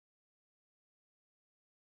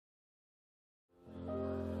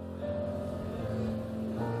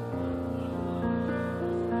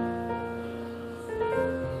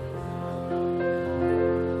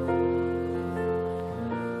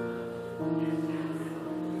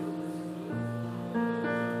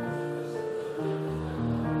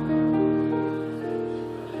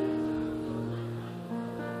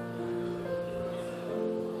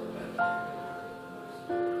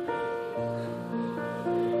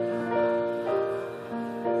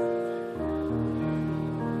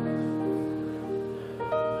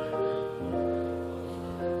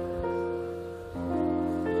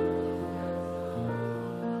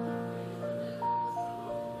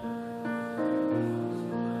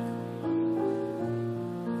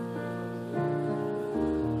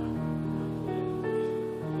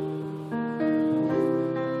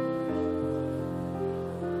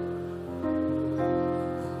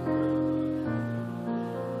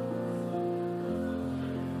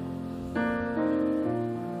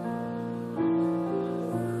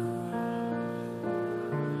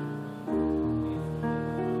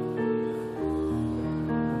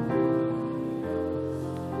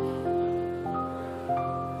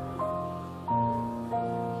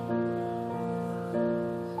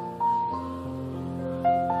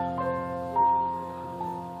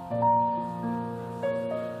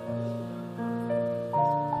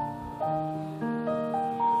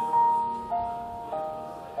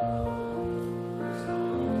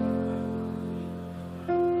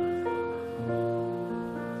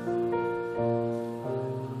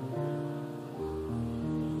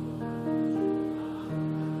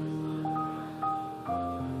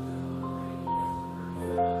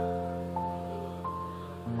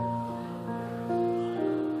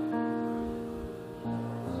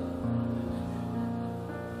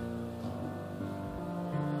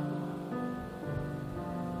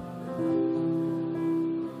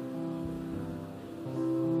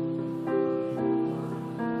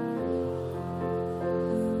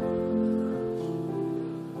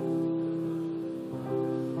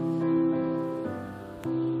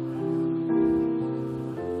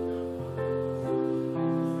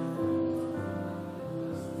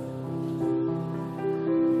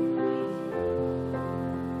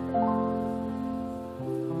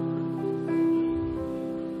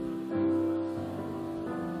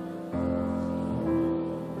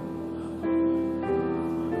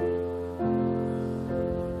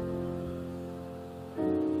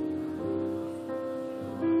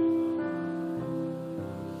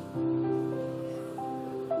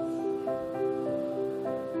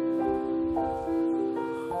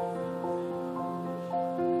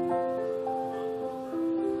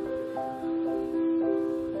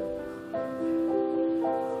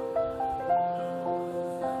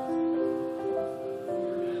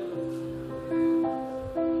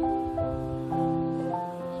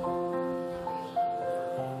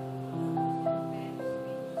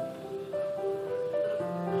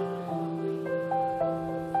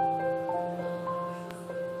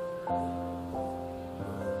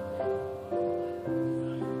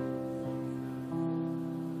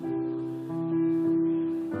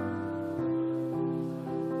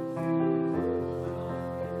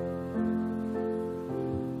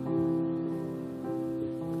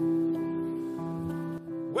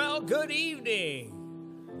Well, good evening.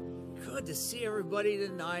 Good to see everybody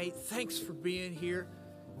tonight. Thanks for being here.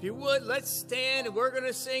 If you would, let's stand and we're going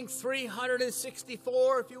to sing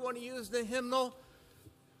 364 if you want to use the hymnal.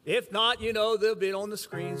 If not, you know, they'll be on the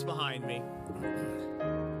screens behind me.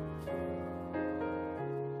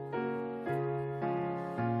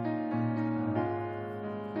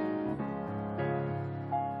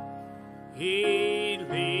 He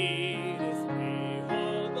leadeth me,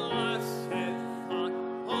 O blessed thought,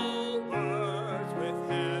 O words with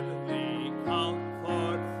heavenly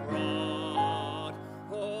comfort fraught.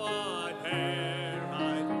 Whate'er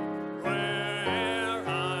I do, where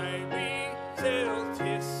I be, till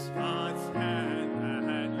 'tis God's hand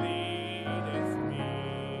that leadeth me.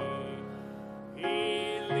 He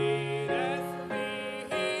leadeth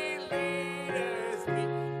me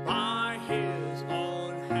by his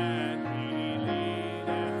own hand.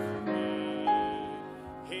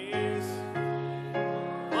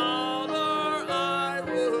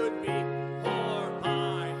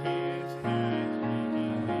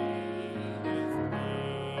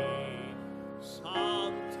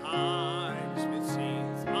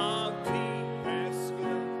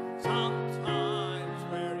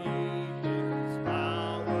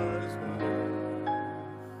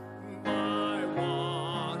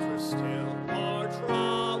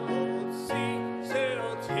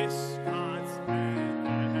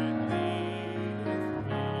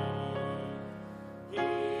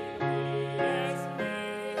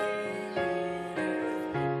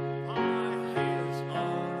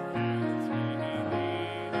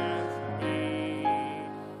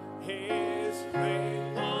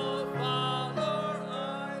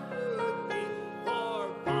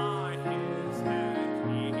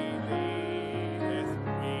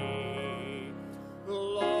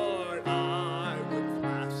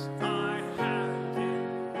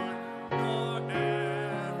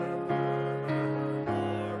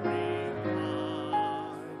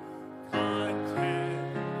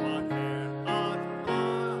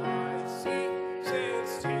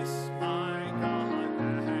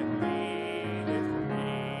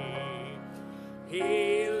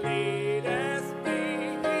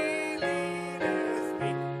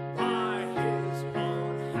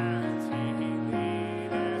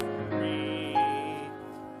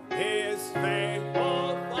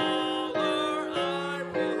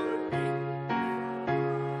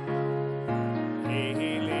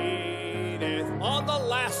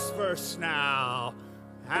 Now,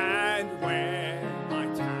 and when my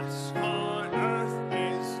task on earth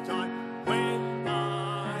is done, when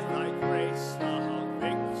by thy grace the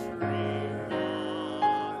victory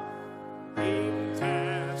won, in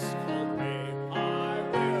task obey, I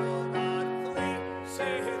will not flee,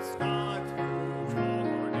 since God through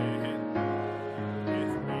Jordan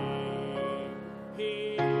with me. He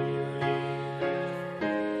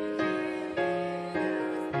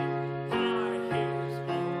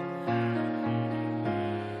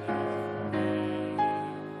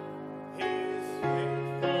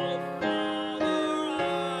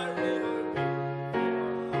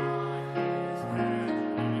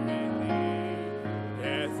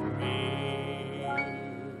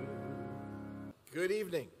Good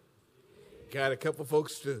evening. Got a couple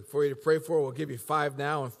folks for you to pray for. We'll give you 5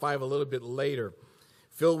 now and 5 a little bit later.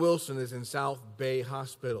 Phil Wilson is in South Bay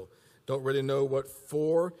Hospital. Don't really know what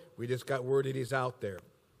for. We just got word that he's out there.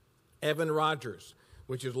 Evan Rogers,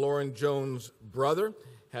 which is Lauren Jones' brother,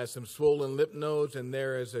 has some swollen lymph nodes, and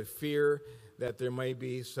there is a fear that there may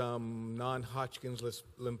be some non-Hodgkin's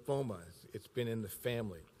lymphoma. It's been in the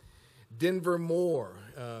family. Denver Moore,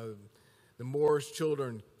 the Moore's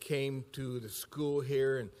children came to the school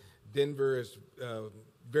here, and Denver is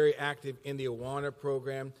very active in the Awana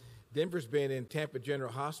program. Denver's been in Tampa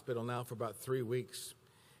General Hospital now for about 3 weeks,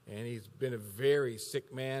 and he's been a very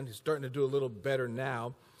sick man. He's starting to do a little better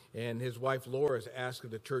now, and his wife Laura has asked if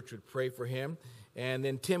the church would pray for him. And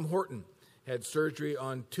then Tim Horton had surgery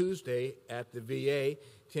on Tuesday at the VA.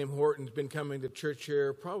 Tim Horton's been coming to church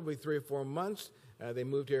here probably 3 or 4 months. They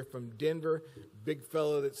moved here from Denver. Big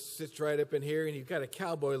fellow that sits right up in here, and he's got a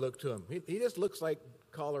cowboy look to him. He just looks like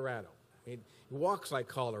Colorado. He walks like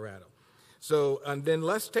Colorado. So, and then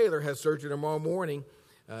Les Taylor has surgery tomorrow morning,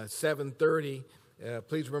 7:30.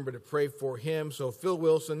 Please remember to pray for him. So Phil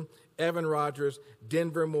Wilson, Evan Rogers,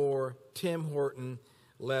 Denver Moore, Tim Horton,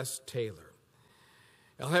 Les Taylor.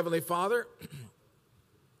 Now, Heavenly Father,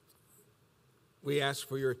 we ask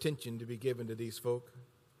for your attention to be given to these folk.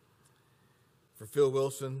 For Phil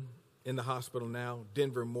Wilson in the hospital now,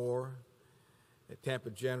 Denver Moore at Tampa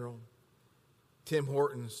General, Tim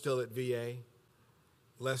Horton still at VA,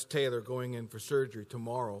 Les Taylor going in for surgery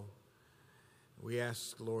tomorrow. We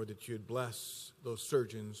ask, Lord, that you'd bless those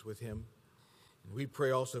surgeons with him. And we pray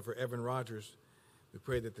also for Evan Rogers. We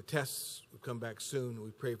pray that the tests would come back soon. We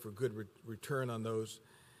pray for good return on those.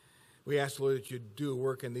 We ask, Lord, that you'd do a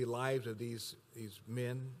work in the lives of these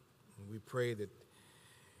men. And we pray that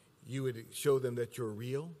you would show them that you're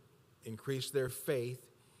real, increase their faith,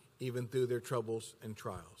 even through their troubles and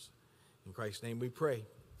trials. In Christ's name we pray.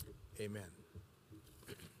 Amen.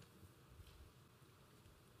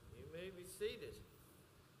 You may be seated.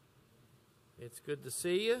 It's good to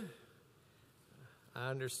see you. I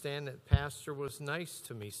understand that Pastor was nice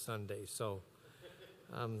to me Sunday, so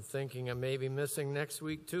I'm thinking I may be missing next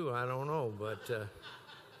week too. I don't know, but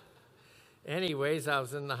anyways, I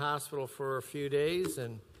was in the hospital for a few days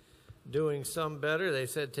and doing some better. They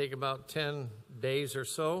said take about 10 days or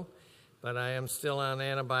so, but I am still on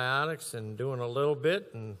antibiotics and doing a little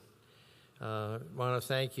bit, and want to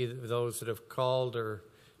thank you, those that have called or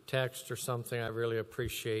text or something. I really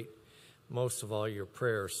appreciate most of all your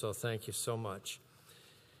prayers, so thank you so much.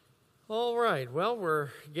 All right, well, we're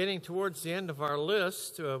getting towards the end of our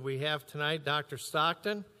list. We have tonight Dr.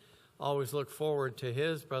 Stockton. Always look forward to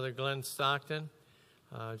his, Brother Glenn Stockton.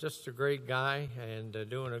 Just a great guy and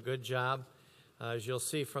doing a good job. As you'll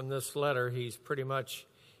see from this letter, he's pretty much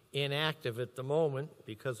inactive at the moment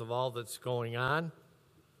because of all that's going on.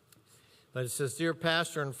 But it says, Dear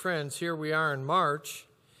Pastor and friends, here we are in March,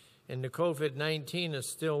 and the COVID-19 is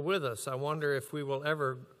still with us. I wonder if it'll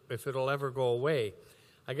ever go away.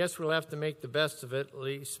 I guess we'll have to make the best of it. At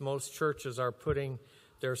least most churches are putting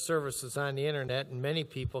their services on the internet, and many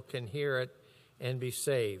people can hear it and be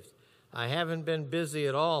saved. I haven't been busy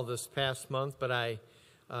at all this past month, but I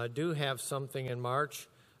do have something in March.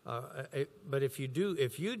 But if you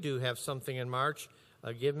do have something in March,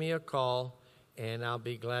 give me a call, and I'll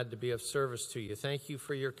be glad to be of service to you. Thank you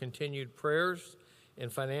for your continued prayers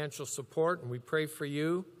and financial support, and we pray for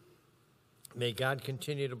you. May God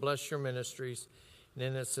continue to bless your ministries. And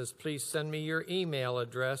then it says, please send me your email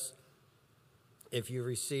address if you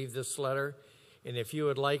receive this letter. And if you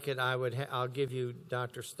would like it, I'll give you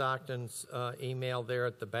Dr. Stockton's email there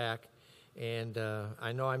at the back. And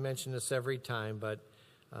I know I mention this every time, but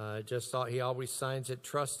he always signs it,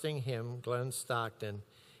 trusting him, Glenn Stockton.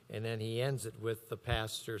 And then he ends it with the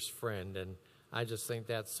pastor's friend. And I just think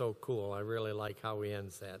that's so cool. I really like how he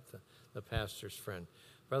ends that, the pastor's friend.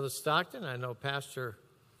 Brother Stockton, I know Pastor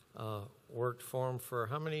worked for him for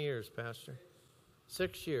how many years, Pastor?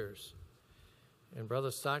 6 years. And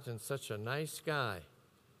Brother Stockton's such a nice guy.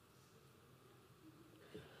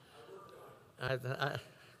 I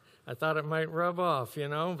thought it might rub off,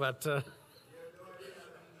 but...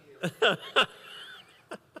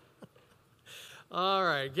 All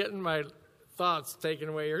right, getting my thoughts taken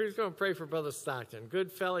away here. Who's going to pray for Brother Stockton?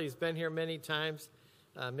 Good fella. He's been here many times.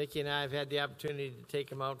 Mickey and I have had the opportunity to take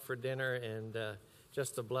him out for dinner, and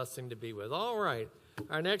just a blessing to be with. All right.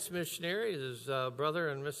 Our next missionary is Brother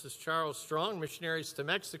and Mrs. Charles Strong, missionaries to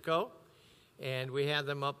Mexico. And we have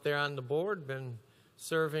them up there on the board, been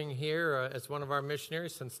serving here as one of our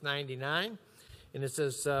missionaries since '99. And it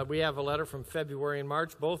says, we have a letter from February and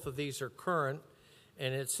March. Both of these are current.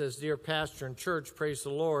 And it says, Dear Pastor and Church, praise the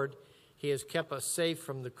Lord. He has kept us safe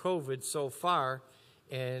from the COVID so far.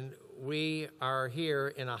 And we are here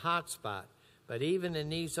in a hot spot. But even in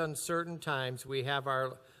these uncertain times, we have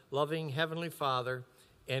our loving Heavenly Father,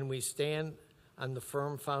 and we stand on the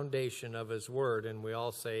firm foundation of His Word, and we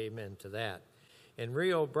all say amen to that. In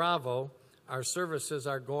Rio Bravo, our services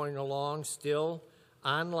are going along still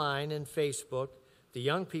online and Facebook. The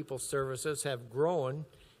young people services have grown,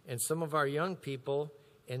 and some of our young people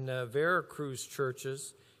in the Veracruz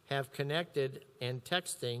churches have connected and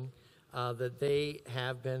texting that they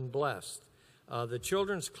have been blessed. The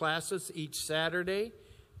children's classes each Saturday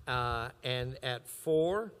and at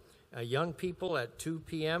 4, young people at 2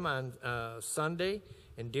 p.m. on Sunday,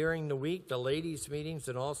 and during the week, the ladies' meetings,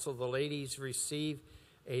 and also the ladies receive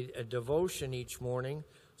a devotion each morning.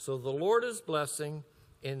 So the Lord is blessing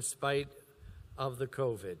in spite of the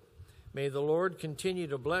COVID. May the Lord continue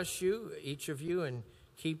to bless you, each of you, and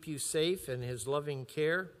keep you safe in His loving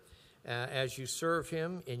care as you serve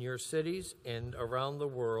Him in your cities and around the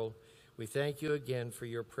world. We thank you again for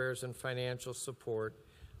your prayers and financial support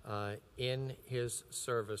in His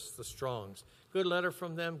service, the Strongs. Good letter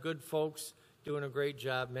from them, good folks, doing a great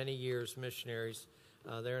job, many years, missionaries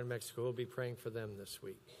there in Mexico. We'll be praying for them this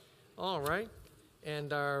week. All right,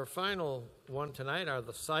 and our final one tonight are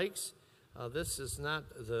the Sykes. This is not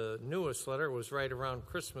the newest letter. It was right around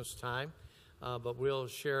Christmas time, but we'll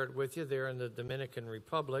share it with you. They're in the Dominican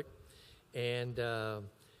Republic, and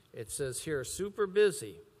it says here, super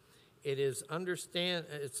busy. It's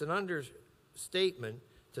an statement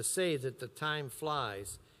to say that the time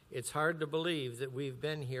flies. It's hard to believe that we've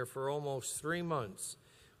been here for almost 3 months.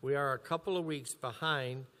 We are a couple of weeks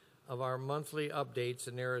behind of our monthly updates,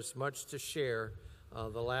 and there is much to share.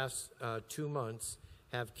 The last 2 months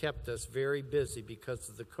have kept us very busy because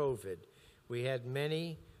of the COVID. We had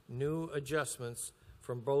many new adjustments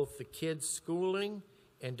from both the kids' schooling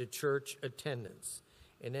and to church attendance.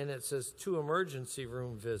 And then it says 2 emergency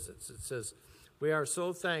room visits. It says, we are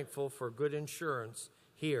so thankful for good insurance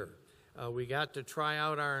here. We got to try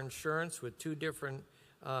out our insurance with 2 different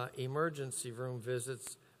emergency room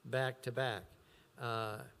visits back to back.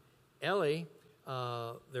 Ellie,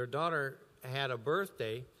 their daughter, had a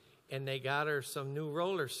birthday, and they got her some new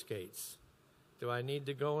roller skates. Do I need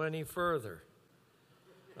to go any further?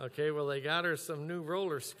 Okay, well, they got her some new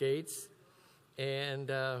roller skates, and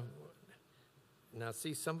now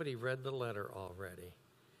see, somebody read the letter already.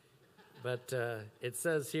 But it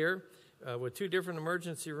says here, with 2 different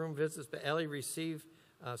emergency room visits, but Ellie received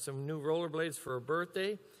some new rollerblades for her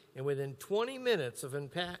birthday, and within 20 minutes of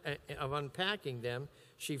unpacking them,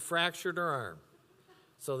 she fractured her arm.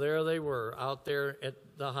 So there they were out there at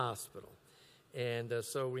the hospital. And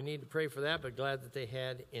so we need to pray for that, but glad that they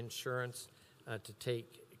had insurance to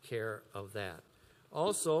take care of that.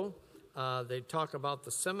 Also, they talk about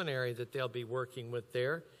the seminary that they'll be working with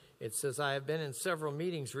there. It says, I have been in several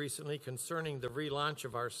meetings recently concerning the relaunch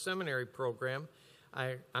of our seminary program.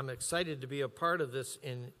 I'm excited to be a part of this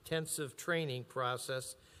intensive training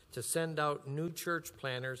process to send out new church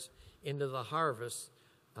planners into the harvest.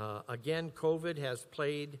 Again, COVID has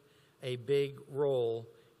played a big role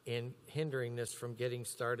in hindering this from getting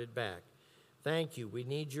started back. Thank you. We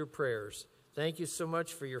need your prayers. Thank you so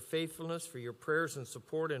much for your faithfulness, for your prayers and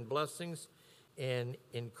support and blessings and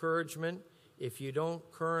encouragement. If you don't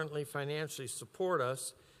currently financially support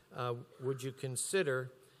us, would you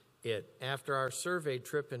consider it? After our survey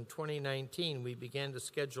trip in 2019, we began to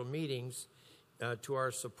schedule meetings to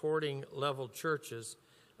our supporting level churches,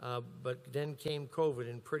 but then came COVID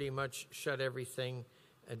and pretty much shut everything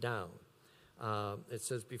down. It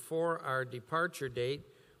says, before our departure date,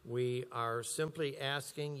 we are simply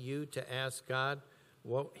asking you to ask God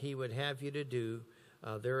what he would have you to do.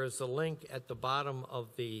 There is a link at the bottom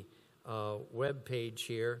of the web page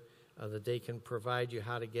here that they can provide you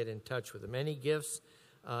how to get in touch with them. Any gifts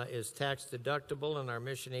is tax deductible, and our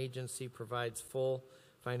mission agency provides full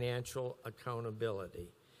financial accountability.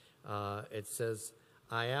 It says,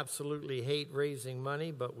 I absolutely hate raising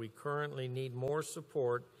money, but we currently need more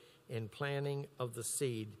support in planting of the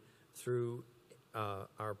seed through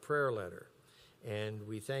our prayer letter. And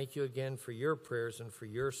we thank you again for your prayers and for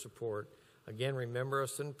your support. Again, remember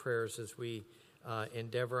us in prayers as we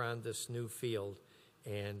endeavor on this new field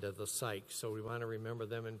and the Sykes. So we want to remember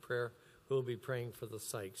them in prayer. Who'll be praying for the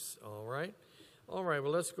Sykes, all right? All right,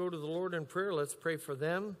 well, let's go to the Lord in prayer. Let's pray for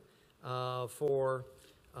them, for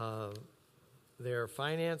their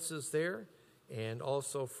finances there, and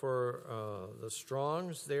also for the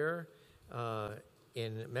Strongs there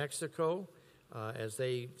in Mexico as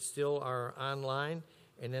they still are online.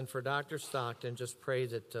 And then for Dr. Stockton, just pray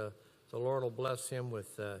that the Lord will bless him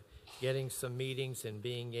with getting some meetings and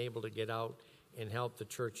being able to get out and help the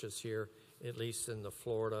churches here, at least in the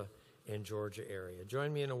Florida and Georgia area.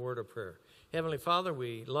 Join me in a word of prayer. Heavenly Father,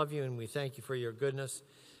 we love you and we thank you for your goodness.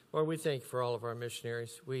 Lord, we thank you for all of our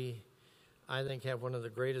missionaries. We, I think, have one of the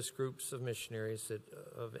greatest groups of missionaries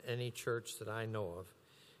of any church that I know of.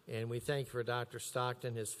 And we thank you for Dr.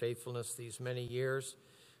 Stockton, his faithfulness these many years.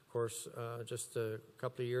 Of course, just a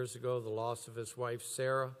couple of years ago, the loss of his wife,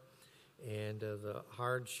 Sarah, and the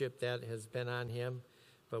hardship that has been on him.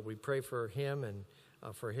 But we pray for him and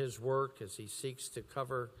for his work as he seeks to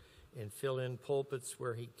cover and fill in pulpits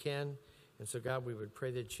where he can. And so, God, we would pray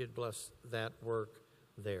that you'd bless that work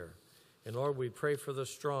there. And, Lord, we pray for the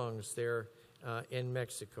Strongs there in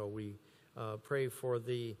Mexico. We pray for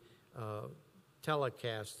the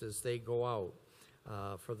telecast as they go out,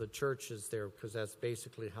 for the churches there, because that's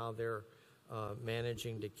basically how they're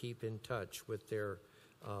managing to keep in touch with their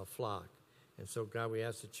flock. And so, God, we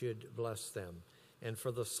ask that you'd bless them. And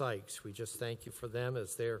for the Sykes, we just thank you for them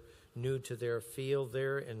as they're new to their field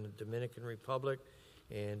there in the Dominican Republic.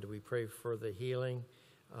 And we pray for the healing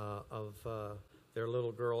of their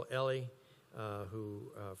little girl, Ellie,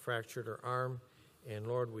 who fractured her arm. And,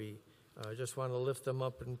 Lord, we just want to lift them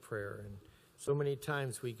up in prayer. And so many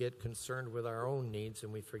times we get concerned with our own needs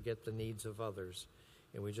and we forget the needs of others.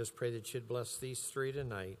 And we just pray that you'd bless these three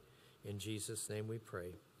tonight. In Jesus' name we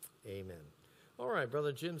pray. Amen. All right,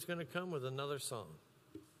 Brother Jim's going to come with another song.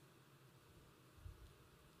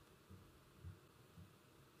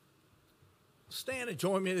 Stand and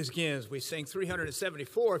join me again as we sing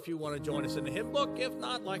 374 if you want to join us in the hymn book. If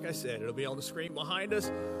not, like I said, it'll be on the screen behind us.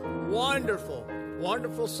 Wonderful,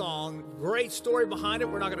 wonderful song. Great story behind it.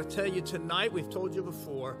 We're not going to tell you tonight. We've told you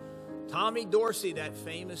before. Tommy Dorsey, that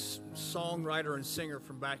famous songwriter and singer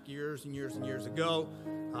from back years and years and years ago,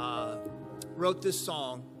 wrote this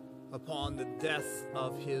song upon the death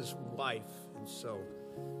of his wife. And so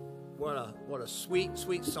what a sweet,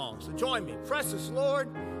 sweet song. So join me. Precious Lord,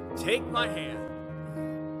 take my hand.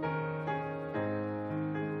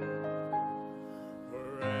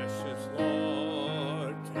 Precious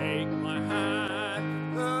Lord, take my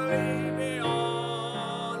hand. Lead me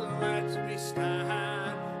on, let me stand.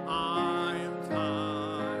 I am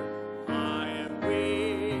tired, I am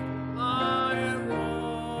weak, I am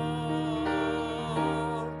worn.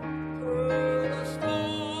 Through the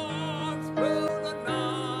storms, through the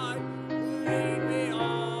night, lead me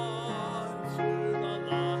on to the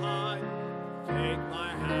light. Take my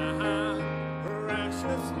hand,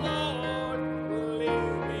 precious Lord,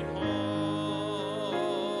 lead me home.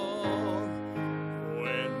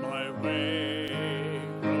 When my way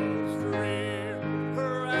grows drear,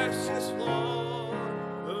 precious Lord,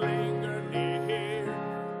 linger near.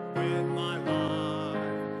 When my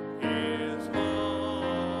life is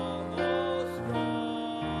almost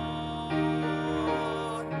gone,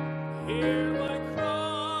 hear my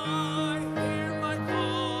cry, hear my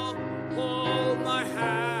call, hold my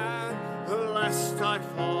hand, lest I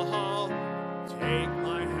fall. Take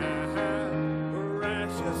my hand,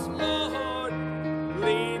 precious Lord,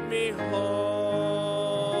 lead me home.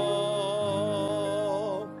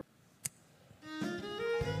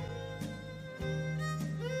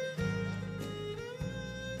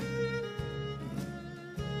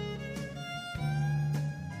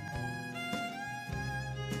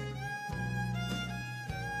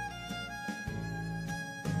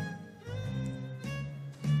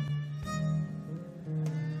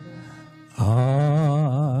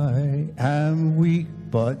 I am weak,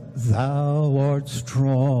 but thou art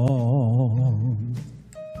strong.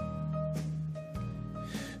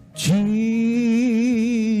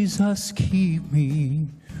 Jesus, keep me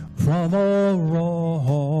from all wrong.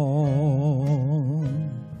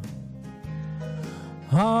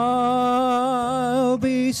 I'll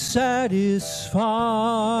be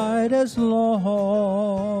satisfied as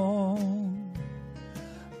long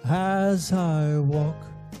as I walk.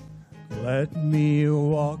 Let me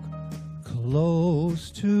walk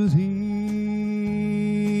close to thee.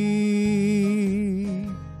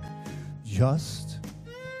 Just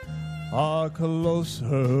a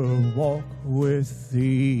closer walk with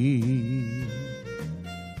thee.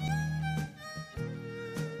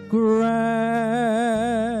 Granted,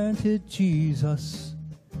 Jesus,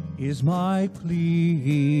 is my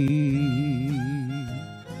plea.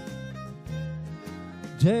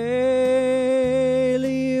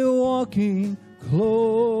 Daily walking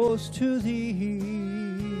close to thee.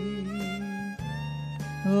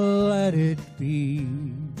 Let it be,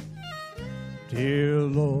 dear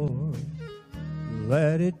Lord,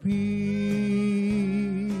 let it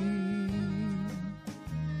be.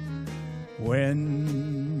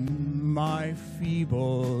 When my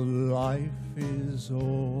feeble life is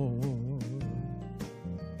o'er,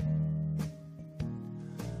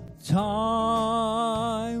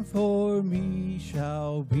 time for me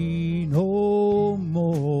shall be no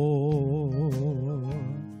more.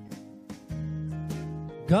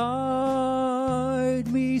 Guide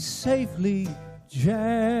me safely,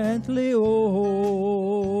 gently o'er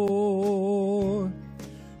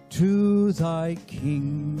to thy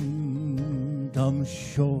kingdom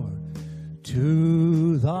shore,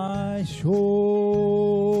 to thy shore.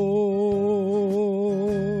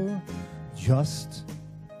 Just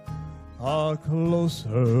a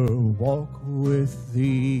closer walk with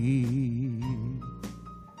thee.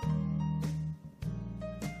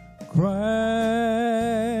 Granted,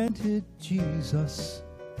 Jesus,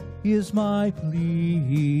 is my plea.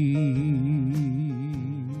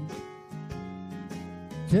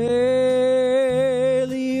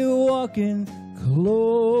 Daily walking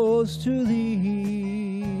close to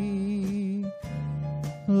thee.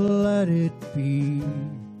 Let it be,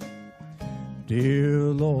 dear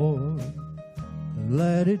Lord,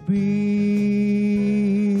 let it be.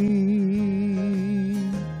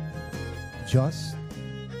 Just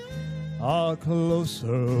a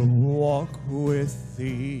closer walk with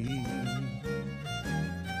thee.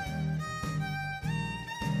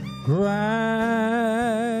 Granted,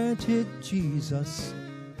 Jesus,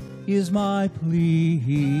 is my plea.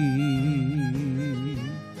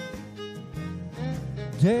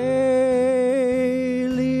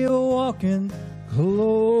 Daily walking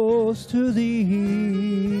close close to thee.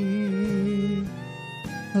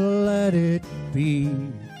 Let it be,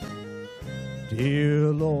 dear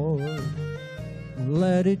Lord,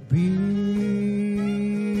 let it be.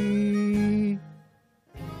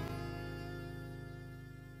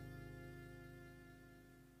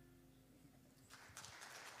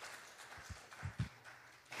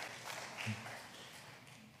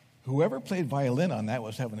 Whoever played violin on that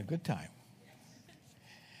was having a good time.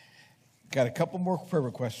 Got a couple more prayer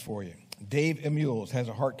requests for you. Dave Emules has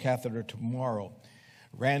a heart catheter tomorrow.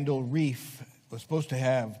 Randall Reef was supposed to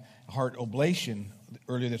have a heart ablation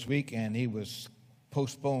earlier this week, and he was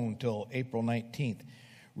postponed till April 19th.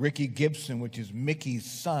 Ricky Gibson, which is Mickey's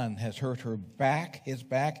son, has hurt his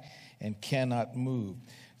back, and cannot move.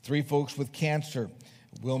 3 folks with cancer: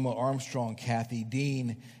 Wilma Armstrong, Kathy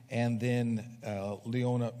Dean, and then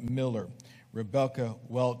Leona Miller. Rebecca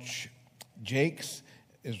Welch Jakes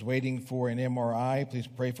is waiting for an MRI. Please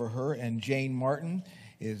pray for her. And Jane Martin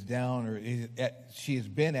is she has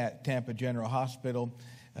been at Tampa General Hospital,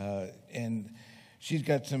 and she's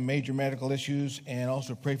got some major medical issues. And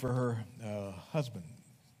also pray for her husband.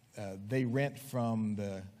 They rent from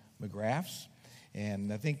the McGraths,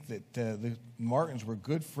 and I think that the Martins were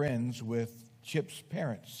good friends with Chip's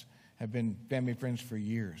parents, have been family friends for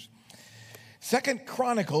years. 2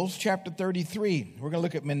 Chronicles chapter 33. We're going to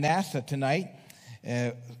look at Manasseh tonight.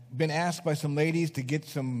 Been asked by some ladies to get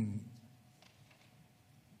some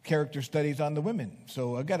character studies on the women.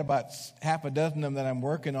 So I've got about half a dozen of them that I'm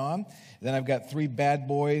working on. Then I've got 3 bad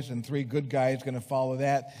boys and 3 good guys going to follow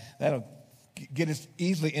that. That'll get us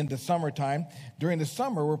easily into summertime. During the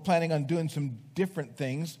summer, we're planning on doing some different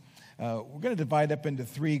things. We're going to divide up into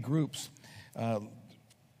 3 groups.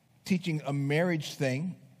 Teaching a marriage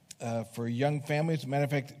thing for young families. As a matter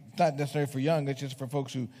of fact, it's not necessarily for young, it's just for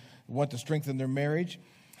folks who want to strengthen their marriage.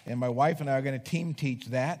 And my wife and I are going to team teach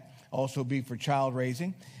that. Also be for child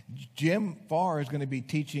raising. Jim Farr is going to be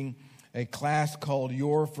teaching a class called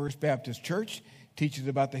Your First Baptist Church. Teaches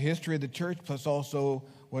about the history of the church, plus also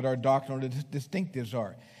what our doctrinal distinctives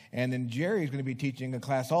are. And then Jerry's going to be teaching a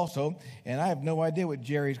class also. And I have no idea what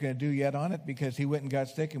Jerry's going to do yet on it, because he went and got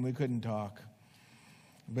sick and we couldn't talk.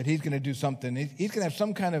 But he's going to do something. He's going to have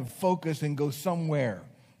some kind of focus and go somewhere.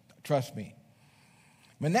 Trust me.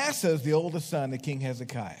 Manasseh is the oldest son of King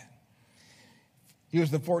Hezekiah. He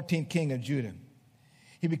was the 14th king of Judah.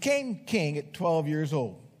 He became king at 12 years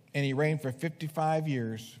old, and he reigned for 55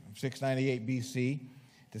 years, from 698 B.C.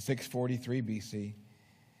 to 643 B.C.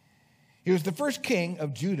 He was the first king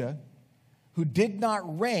of Judah who did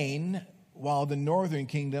not reign while the northern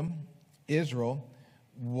kingdom, Israel,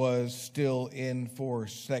 was still in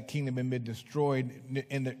force. That kingdom had been destroyed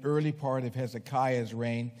in the early part of Hezekiah's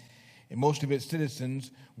reign, and most of its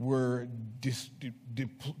citizens were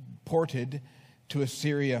deported to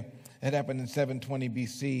Assyria. That happened in 720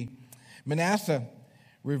 B.C. Manasseh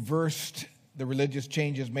reversed the religious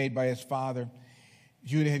changes made by his father.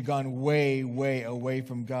 Judah had gone way, way away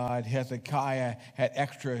from God. Hezekiah had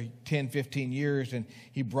extra 10, 15 years, and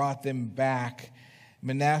he brought them back.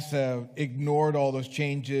 Manasseh ignored all those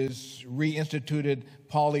changes, reinstituted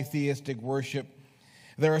polytheistic worship.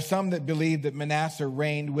 There are some that believe that Manasseh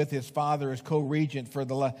reigned with his father as co-regent for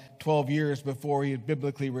the 12 years before he is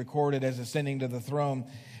biblically recorded as ascending to the throne.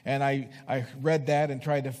 And I read that and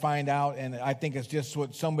tried to find out, and I think it's just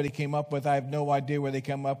what somebody came up with. I have no idea where they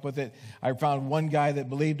came up with it. I found one guy that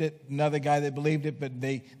believed it, another guy that believed it, but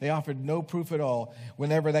they offered no proof at all.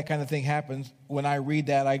 Whenever that kind of thing happens, when I read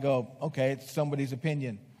that, I go, okay, it's somebody's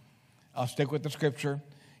opinion. I'll stick with the scripture.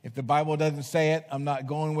 If the Bible doesn't say it, I'm not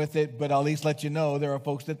going with it, but I'll at least let you know there are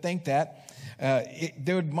folks that think that.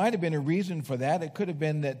 There might have been a reason for that. It could have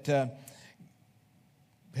been that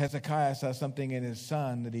Hezekiah saw something in his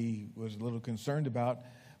son that he was a little concerned about.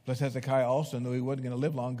 Plus, Hezekiah also knew he wasn't going to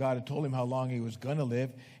live long. God had told him how long he was going to live,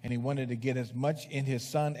 and he wanted to get as much in his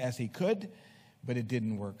son as he could, but it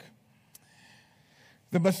didn't work.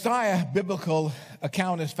 The Messiah biblical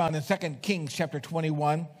account is found in 2 Kings chapter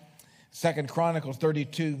 21, 2 Chronicles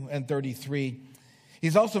 32 and 33.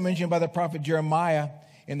 He's also mentioned by the prophet Jeremiah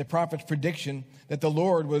in the prophet's prediction that the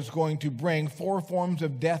Lord was going to bring 4 forms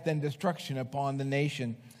of death and destruction upon the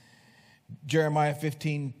nation. Jeremiah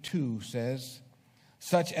 15:2 says,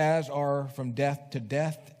 such as are from death to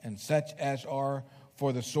death, and such as are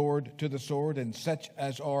for the sword to the sword, and such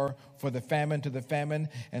as are for the famine to the famine,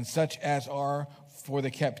 and such as are for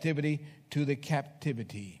the captivity to the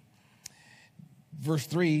captivity. Verse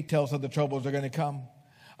 3 tells how the troubles are going to come.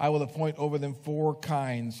 I will appoint over them 4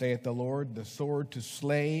 kinds, saith the Lord, the sword to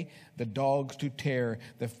slay, the dogs to tear,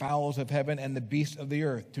 the fowls of heaven and the beasts of the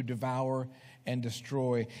earth to devour and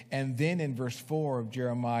destroy. And then in verse 4 of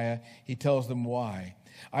Jeremiah, he tells them why.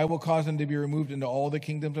 I will cause them to be removed into all the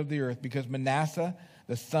kingdoms of the earth, because Manasseh,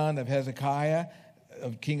 the son of Hezekiah,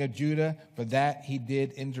 of king of Judah, for that he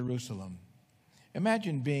did in Jerusalem.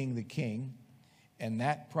 Imagine being the king, and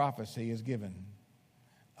that prophecy is given.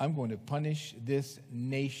 I'm going to punish this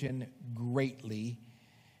nation greatly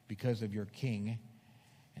because of your king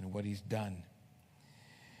and what he's done.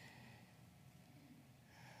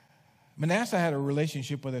 Manasseh had a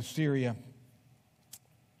relationship with Assyria.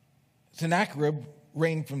 Sennacherib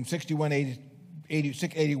reigned from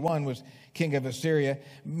 681, was king of Assyria.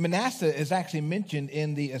 Manasseh is actually mentioned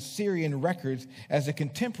in the Assyrian records as a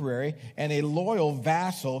contemporary and a loyal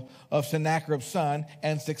vassal of Sennacherib's son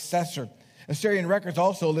and successor. Assyrian records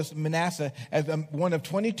also list Manasseh as one of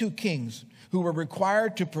 22 kings who were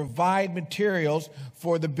required to provide materials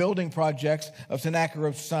for the building projects of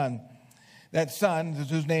Sennacherib's son. That son,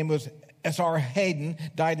 whose name was Esarhaddon,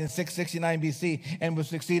 died in 669 BC and was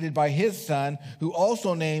succeeded by his son, who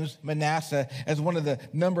also names Manasseh as one of the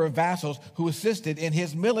number of vassals who assisted in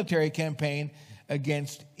his military campaign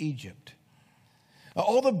against Egypt.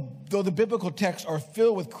 Though the biblical texts are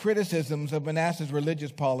filled with criticisms of Manasseh's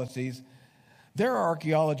religious policies, there are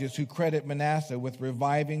archaeologists who credit Manasseh with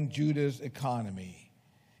reviving Judah's economy,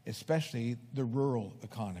 especially the rural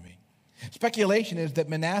economy. Speculation is that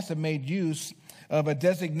Manasseh made use of a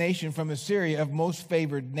designation from Assyria of most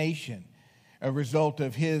favored nation, a result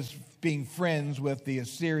of his being friends with the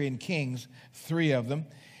Assyrian kings, 3 of them.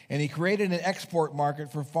 And he created an export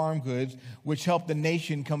market for farm goods, which helped the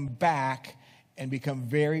nation come back and become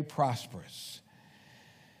very prosperous.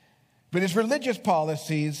 But his religious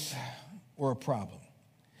policies were a problem.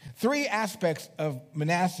 3 aspects of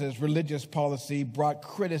Manasseh's religious policy brought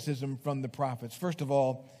criticism from the prophets. First of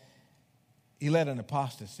all, he led an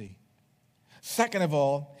apostasy. Second of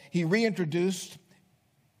all, he reintroduced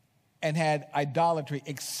and had idolatry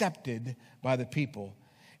accepted by the people.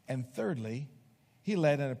 And thirdly, he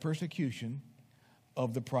led in a persecution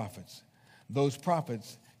of the prophets. Those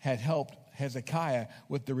prophets had helped Hezekiah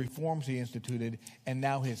with the reforms he instituted, and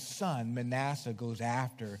now his son Manasseh goes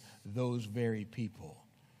after those very people.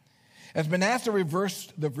 As Manasseh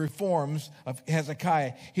reversed the reforms of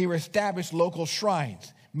Hezekiah, he reestablished local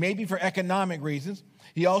shrines, maybe for economic reasons.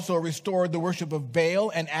 He also restored the worship of Baal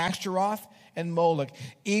and Ashtaroth and Moloch,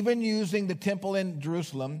 even using the temple in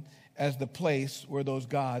Jerusalem as the place where those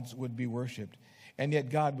gods would be worshiped. And yet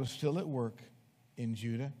God was still at work in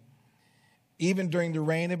Judah. Even during the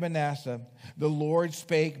reign of Manasseh, the Lord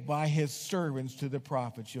spake by his servants to the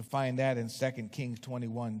prophets. You'll find that in 2 Kings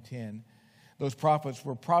 21:10. Those prophets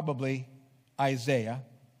were probably Isaiah,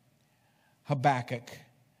 Habakkuk,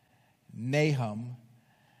 Nahum,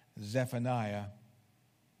 Zephaniah,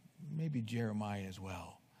 maybe Jeremiah as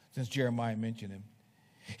well, since Jeremiah mentioned him.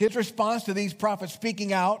 His response to these prophets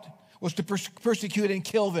speaking out was to persecute and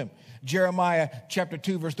kill them. Jeremiah chapter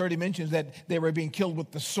 2, verse 30 mentions that they were being killed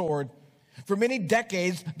with the sword. For many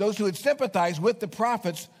decades, those who had sympathized with the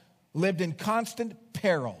prophets lived in constant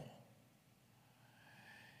peril.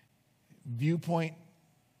 Viewpoint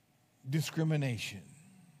discrimination.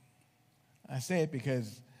 I say it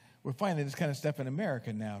because we're finding this kind of stuff in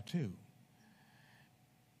America now, too.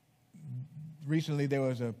 Recently, there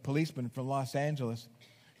was a policeman from Los Angeles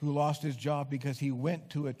who lost his job because he went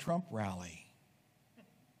to a Trump rally.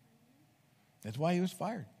 That's why he was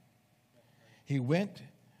fired. He went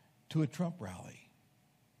to a Trump rally.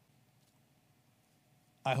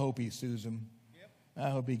 I hope he sues him.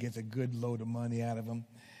 I hope he gets a good load of money out of him.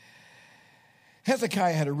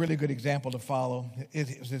 Hezekiah had a really good example to follow.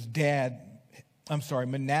 It was his dad.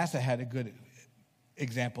 Manasseh had a good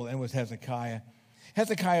example, and it was Hezekiah.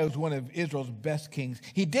 Hezekiah was one of Israel's best kings.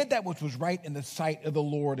 He did that which was right in the sight of the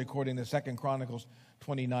Lord, according to 2 Chronicles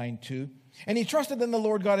 29:2. And he trusted in the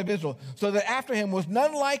Lord God of Israel, so that after him was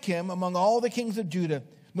none like him among all the kings of Judah,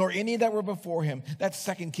 nor any that were before him. That's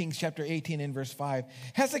 2 Kings chapter 18 and verse 5.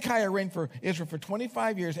 Hezekiah reigned for Israel for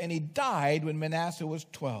 25 years, and he died when Manasseh was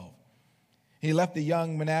 12. He left the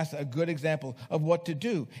young Manasseh a good example of what to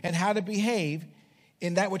do and how to behave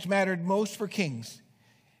in that which mattered most for kings.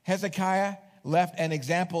 Hezekiah left an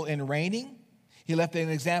example in reigning, he left an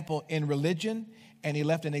example in religion, and he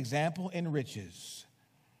left an example in riches.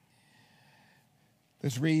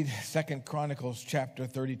 Let's read 2 Chronicles chapter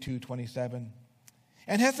 32:27.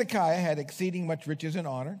 And Hezekiah had exceeding much riches and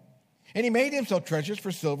honor, and he made himself treasures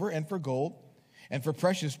for silver and for gold, and for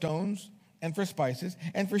precious stones, and for spices,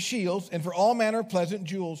 and for shields, and for all manner of pleasant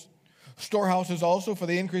jewels, storehouses also for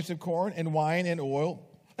the increase of corn and wine and oil,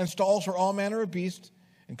 and stalls for all manner of beasts,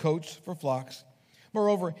 and coats for flocks.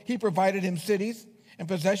 Moreover, he provided him cities and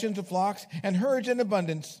possessions of flocks and herds in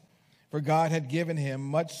abundance, for God had given him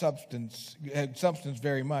much substance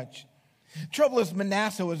very much. Trouble is,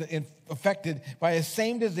 Manasseh was affected by the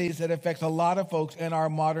same disease that affects a lot of folks in our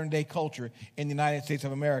modern day culture in the United States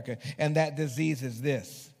of America, and that disease is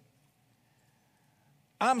this: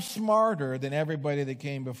 I'm smarter than everybody that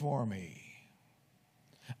came before me.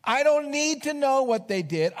 I don't need to know what they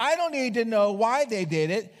did. I don't need to know why they did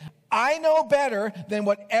it. I know better than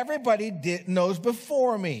what everybody knows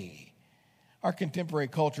before me. Our contemporary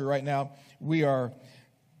culture right now, we are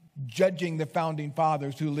judging the founding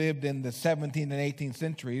fathers who lived in the 17th and 18th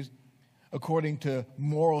centuries according to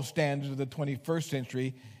moral standards of the 21st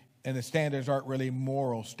century, and the standards aren't really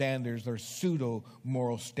moral standards, they're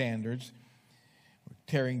pseudo-moral standards. We're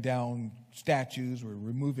tearing down statues, we're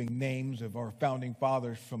removing names of our founding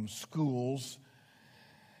fathers from schools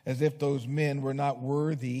as if those men were not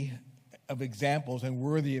worthy of examples and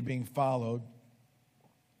worthy of being followed.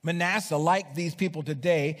 Manasseh, like these people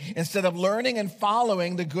today, instead of learning and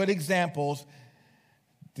following the good examples,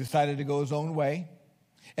 decided to go his own way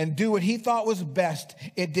and do what he thought was best.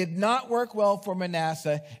 It did not work well for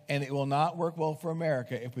Manasseh, and it will not work well for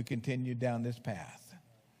America if we continue down this path.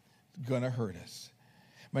 It's going to hurt us.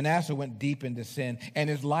 Manasseh went deep into sin, and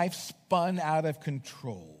his life spun out of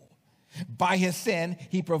control. By his sin,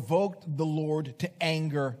 he provoked the Lord to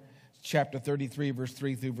anger. Chapter 33, verse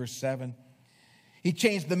 3 through verse 7. He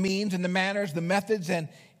changed the means and the manners, the methods, and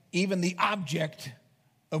even the object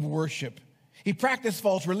of worship. He practiced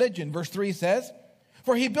false religion. Verse 3 says,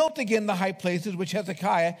 for he built again the high places which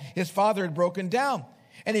Hezekiah, his father, had broken down.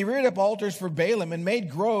 And he reared up altars for Baalim and made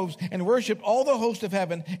groves and worshipped all the host of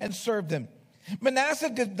heaven and served them. Manasseh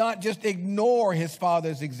did not just ignore his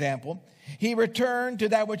father's example. He returned to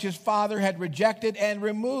that which his father had rejected and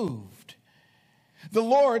removed. The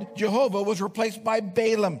Lord, Jehovah, was replaced by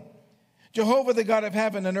Baalim. Jehovah, the God of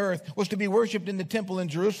heaven and earth, was to be worshipped in the temple in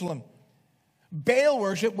Jerusalem. Baal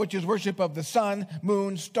worship, which is worship of the sun,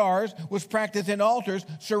 moon, stars, was practiced in altars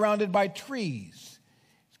surrounded by trees.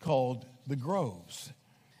 It's called the groves.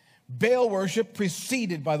 Baal worship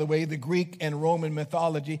preceded, by the way, the Greek and Roman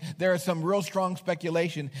mythology. There is some real strong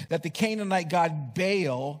speculation that the Canaanite god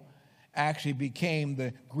Baal actually became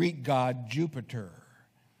the Greek god Jupiter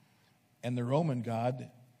and the Roman god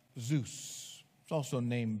Zeus. It's also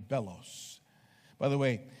named Belos. By the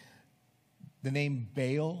way, the name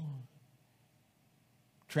Baal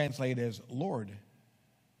translated as Lord.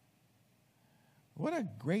 What a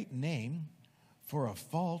great name for a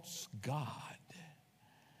false god.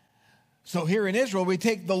 So here in Israel, we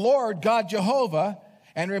take the Lord, God Jehovah,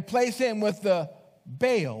 and replace him with the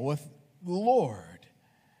Baal, with the Lord.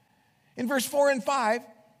 In verse 4 and 5,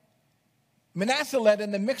 Manasseh led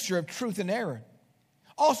in the mixture of truth and error.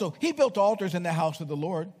 Also, he built altars in the house of the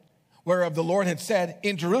Lord, whereof the Lord had said,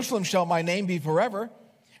 in Jerusalem shall my name be forever.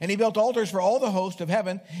 And he built altars for all the host of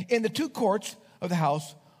heaven in the two courts of the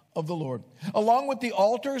house of the Lord. Along with the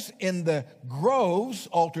altars in the groves,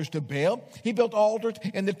 altars to Baal, he built altars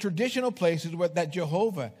in the traditional places where that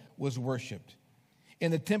Jehovah was worshipped. In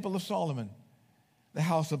the temple of Solomon, the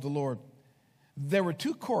house of the Lord, there were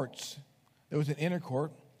two courts. There was an inner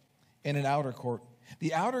court and an outer court.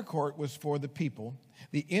 The outer court was for the people.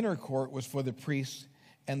 The inner court was for the priests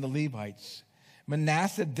and the Levites.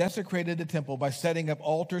 Manasseh desecrated the temple by setting up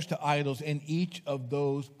altars to idols in each of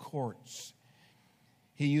those courts.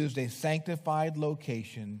 He used a sanctified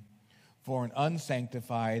location for an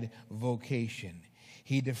unsanctified vocation.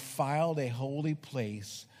 He defiled a holy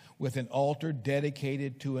place with an altar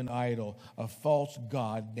dedicated to an idol, a false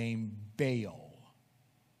god named Baal,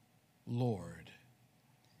 Lord.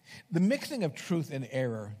 The mixing of truth and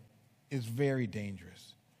error is very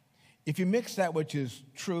dangerous. If you mix that which is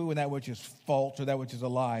true and that which is false or that which is a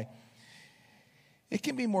lie, it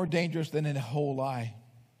can be more dangerous than a whole lie.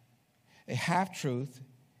 A half-truth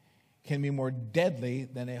can be more deadly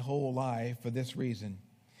than a whole lie for this reason.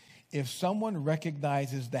 If someone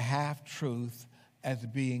recognizes the half-truth as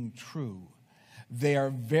being true, they are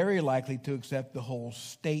very likely to accept the whole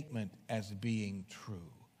statement as being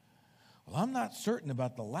true. Well, I'm not certain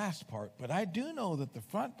about the last part, but I do know that the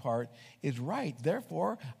front part is right.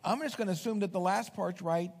 Therefore, I'm just going to assume that the last part's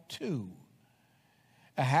right too.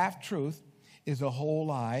 A half-truth is a whole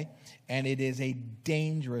lie, and it is a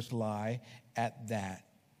dangerous lie at that.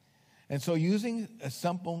 And so using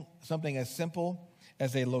something as simple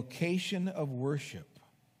as a location of worship,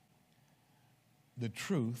 the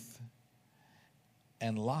truth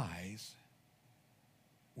and lies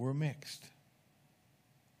were mixed.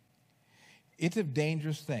 It's a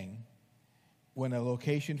dangerous thing when a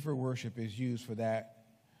location for worship is used for that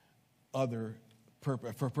other for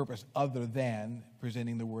a purpose other than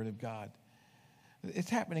presenting the Word of God. It's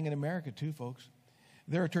happening in America too, folks.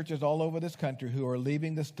 There are churches all over this country who are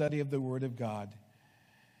leaving the study of the Word of God.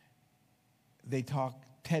 They talk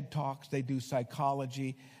TED Talks, they do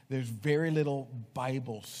psychology. There's very little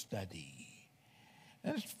Bible study.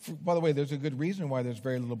 And by the way, there's a good reason why there's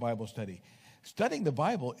very little Bible study. Studying the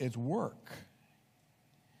Bible is work.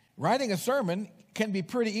 Writing a sermon can be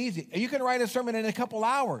pretty easy. You can write a sermon in a couple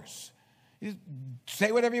hours. You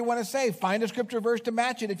say whatever you want to say. Find a scripture verse to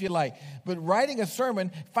match it if you like. But writing a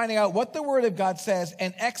sermon, finding out what the Word of God says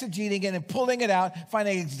and exegeting it and pulling it out,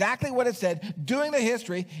 finding exactly what it said, doing the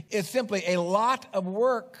history is simply a lot of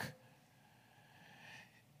work.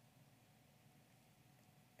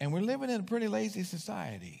 And we're living in a pretty lazy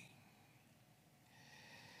society.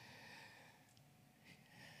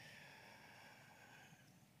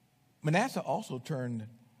 Manasseh also turned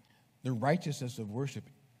the righteousness of worship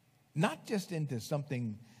not just into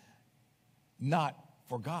something not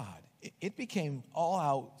for God. It became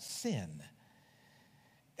all-out sin.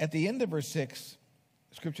 At the end of verse 6,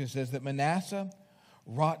 Scripture says that Manasseh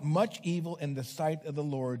wrought much evil in the sight of the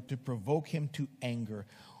Lord to provoke him to anger.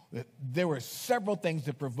 There were several things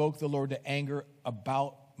that provoked the Lord to anger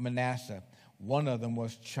about Manasseh. One of them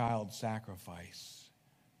was child sacrifice,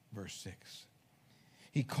 verse 6.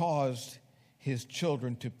 He caused his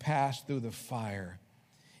children to pass through the fire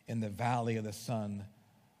in the valley of the son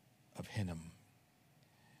of Hinnom.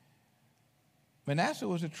 Manasseh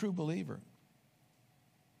was a true believer.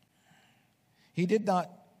 He did not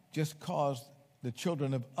just cause the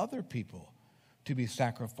children of other people to be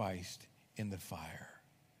sacrificed in the fire.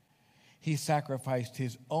 He sacrificed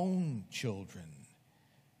his own children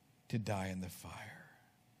to die in the fire.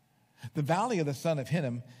 The valley of the son of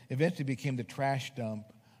Hinnom eventually became the trash dump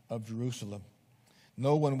of Jerusalem.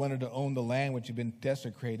 No one wanted to own the land which had been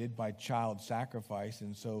desecrated by child sacrifice,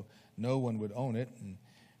 and so no one would own it, and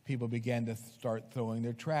people began to start throwing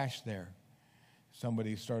their trash there.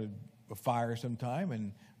 Somebody started a fire sometime,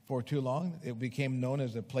 and for too long, it became known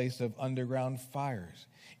as a place of underground fires.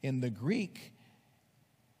 In the Greek,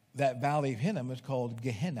 that valley of Hinnom is called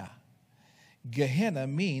Gehenna. Gehenna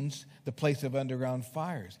means the place of underground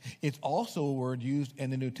fires. It's also a word used in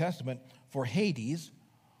the New Testament for Hades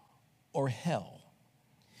or hell.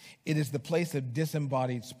 It is the place of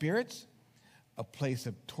disembodied spirits, a place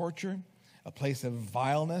of torture, a place of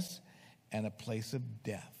vileness, and a place of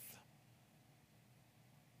death.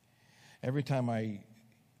 Every time I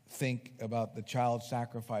think about the child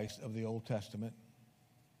sacrifice of the Old Testament,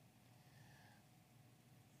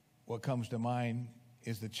 what comes to mind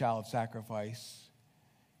is the child sacrifice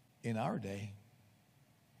in our day,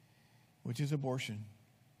 which is abortion.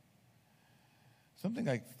 Something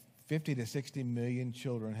like 50 to 60 million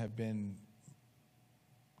children have been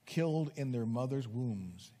killed in their mother's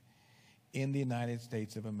wombs in the United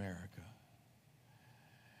States of America.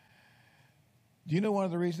 Do you know one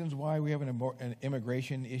of the reasons why we have an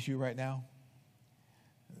immigration issue right now?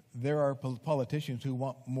 There are politicians who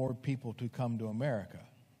want more people to come to America.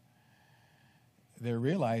 They're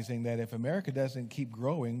realizing that if America doesn't keep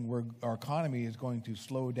growing, our economy is going to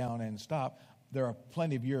slow down and stop. There are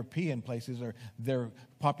plenty of European places where their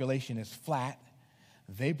population is flat.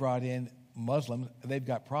 They brought in Muslims. They've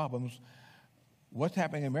got problems. What's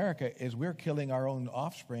happening in America is we're killing our own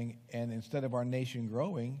offspring, and instead of our nation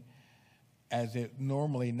growing as it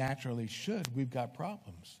normally, naturally should, we've got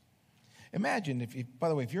problems. Imagine, by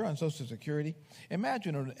the way, if you're on Social Security,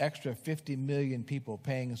 imagine an extra 50 million people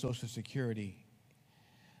paying Social Security.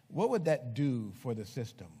 What would that do for the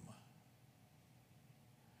system?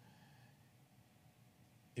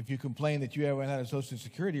 If you complain that you haven't had a Social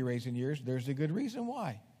Security raise in years, there's a good reason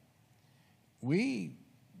why. We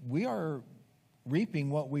are reaping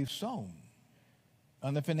what we've sown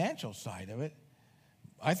on the financial side of it.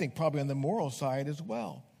 I think probably on the moral side as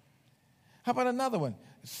well. How about another one?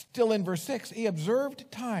 Still in verse 6, he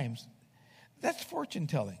observed times. That's fortune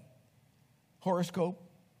telling. Horoscope,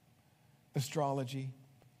 astrology.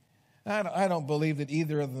 I don't believe that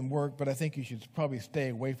either of them work, but I think you should probably stay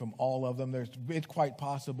away from all of them. It's quite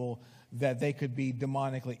possible that they could be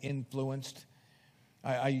demonically influenced.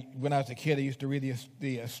 When I was a kid, I used to read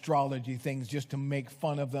the astrology things just to make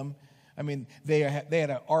fun of them. I mean, they had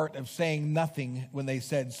an art of saying nothing when they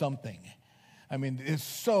said something. I mean, it's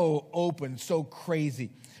so open, so crazy.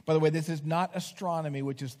 By the way, this is not astronomy,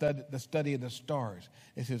 which is the study of the stars.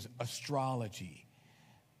 This is astrology,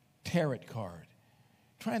 tarot card,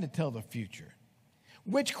 trying to tell the future.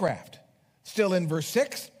 Witchcraft, still in verse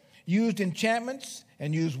 6, used enchantments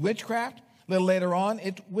and used witchcraft. A little later on,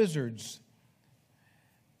 it's wizards.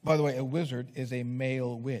 By the way, a wizard is a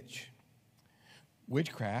male witch.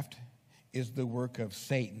 Witchcraft is the work of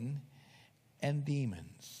Satan and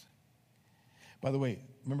demons. By the way,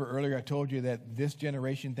 remember earlier I told you that this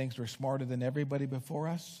generation thinks we're smarter than everybody before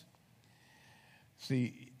us?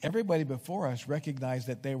 See, everybody before us recognized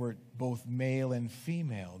that they were both male and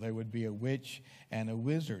female. There would be a witch and a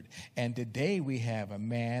wizard. And today we have a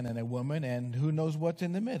man and a woman, and who knows what's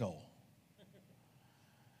in the middle.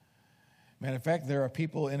 Matter of fact, there are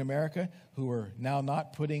people in America who are now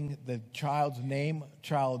not putting the child's name,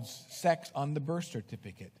 child's sex on the birth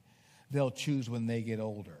certificate. They'll choose when they get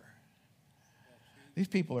older. These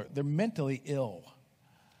people they're mentally ill.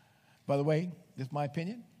 By the way, this is my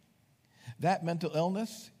opinion. That mental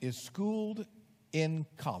illness is schooled in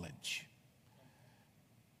college.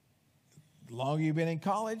 The longer you've been in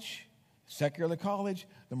college, secular college,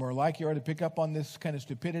 the more likely you are to pick up on this kind of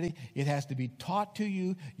stupidity. It has to be taught to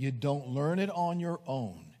you. You don't learn it on your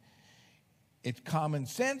own. It's common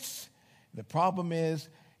sense. The problem is,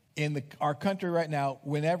 in our country right now,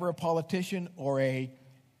 whenever a politician or a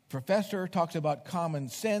professor talks about common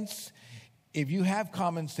sense, if you have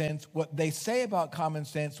common sense, what they say about common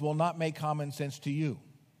sense will not make common sense to you.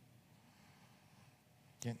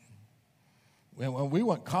 When we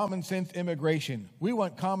want common sense immigration, we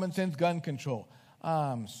want common sense gun control.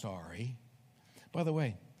 I'm sorry. By the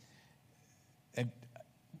way,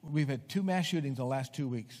 we've had 2 mass shootings in the last 2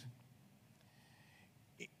 weeks.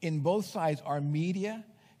 In both sides, our media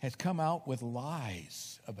has come out with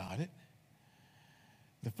lies about it.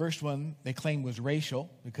 The first one they claimed was racial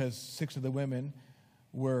because 6 of the women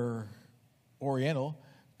were Oriental.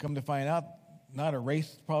 Come to find out, not a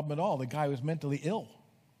race problem at all. The guy was mentally ill.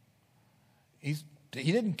 He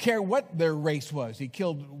didn't care what their race was. He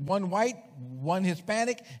killed 1 white, 1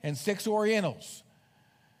 Hispanic, and 6 Orientals.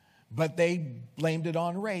 But they blamed it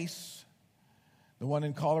on race. The one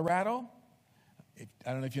in Colorado,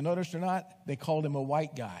 I don't know if you noticed or not, they called him a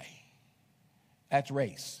white guy. That's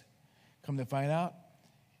race. Come to find out,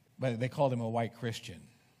 but they called him a white Christian.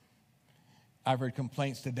 I've heard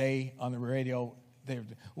complaints today on the radio.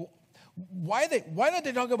 Why don't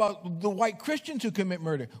they talk about the white Christians who commit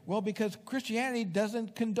murder? Well, because Christianity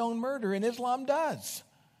doesn't condone murder and Islam does.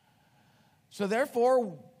 So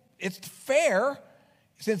therefore, it's fair,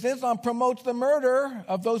 since Islam promotes the murder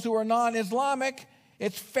of those who are non-Islamic,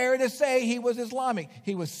 it's fair to say he was Islamic.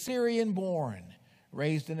 He was Syrian born,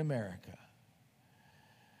 raised in America.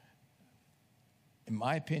 In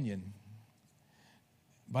my opinion,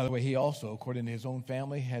 by the way, he also, according to his own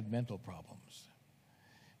family, had mental problems.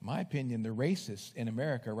 In my opinion, the racists in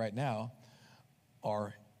America right now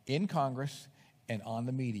are in Congress and on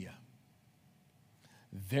the media.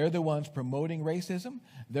 They're the ones promoting racism.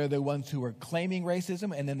 They're the ones who are claiming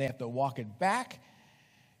racism, and then they have to walk it back.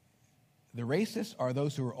 The racists are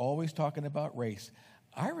those who are always talking about race.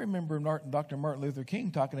 I remember Dr. Martin Luther King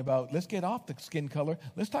talking about, let's get off the skin color.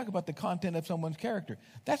 Let's talk about the content of someone's character.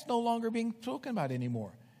 That's no longer being spoken about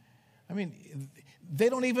anymore. I mean, they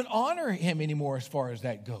don't even honor him anymore as far as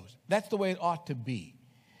that goes. That's the way it ought to be.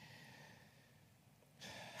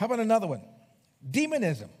 How about another one?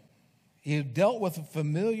 Demonism. He dealt with a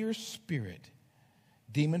familiar spirit,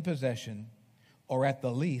 demon possession, or at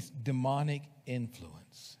the least, demonic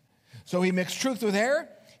influence. So he mixed truth with error.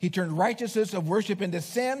 He turned righteousness of worship into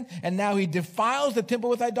sin, and now he defiles the temple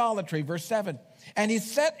with idolatry. Verse 7. And he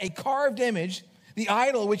set a carved image, the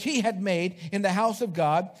idol which he had made in the house of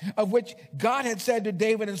God, of which God had said to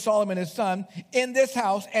David and Solomon his son, in this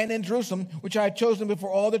house and in Jerusalem, which I had chosen before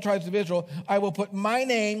all the tribes of Israel, I will put my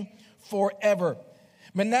name forever.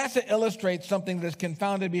 Manasseh illustrates something that has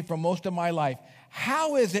confounded me for most of my life.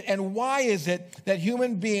 How is it and why is it that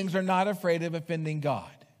human beings are not afraid of offending God?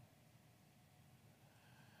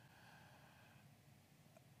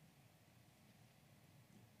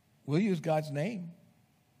 We'll use God's name.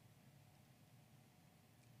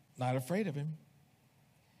 Not afraid of him.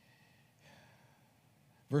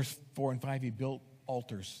 Verse 4 and 5, he built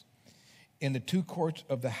altars in the 2 courts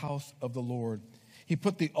of the house of the Lord. He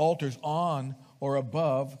put the altars on or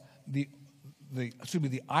above the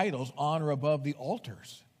idols on or above the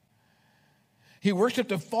altars. He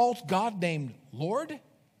worshiped a false god named Lord,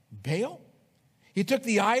 Baal. He took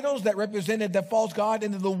the idols that represented the false god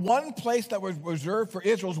into the one place that was reserved for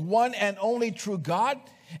Israel's one and only true God.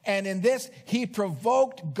 And in this, he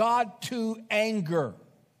provoked God to anger.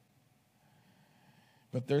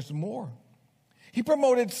 But there's more. He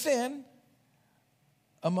promoted sin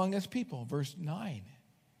among his people. Verse 9.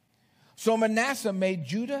 So Manasseh made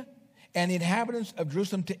Judah and the inhabitants of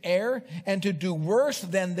Jerusalem to err and to do worse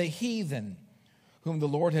than the heathen, whom the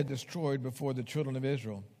Lord had destroyed before the children of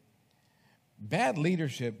Israel. Bad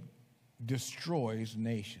leadership destroys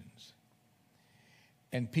nations.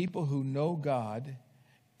 And people who know God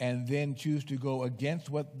and then choose to go against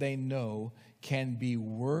what they know can be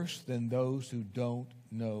worse than those who don't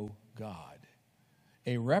know God.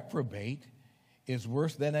 A reprobate is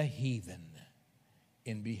worse than a heathen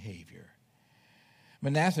in behavior.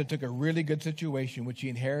 Manasseh took a really good situation which he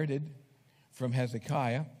inherited from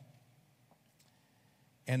Hezekiah,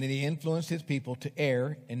 and then he influenced his people to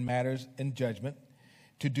err in matters in judgment,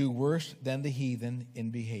 to do worse than the heathen in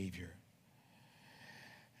behavior.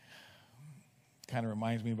 Kind of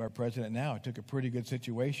reminds me of our president now. It took a pretty good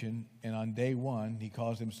situation, and on day one, he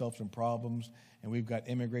caused himself some problems, and we've got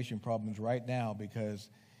immigration problems right now because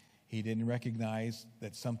he didn't recognize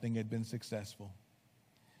that something had been successful.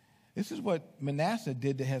 This is what Manasseh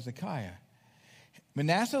did to Hezekiah.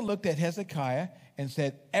 Manasseh looked at Hezekiah and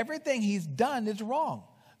said, everything he's done is wrong.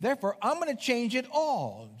 Therefore, I'm going to change it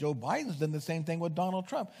all. Joe Biden's done the same thing with Donald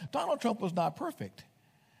Trump. Donald Trump was not perfect.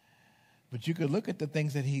 But you could look at the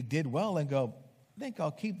things that he did well and go, I think I'll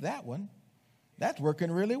keep that one. That's working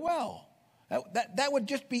really well. That would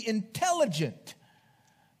just be intelligent.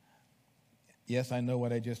 Yes, I know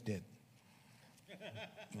what I just did.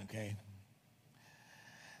 Okay.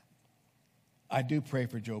 I do pray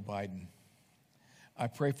for Joe Biden. I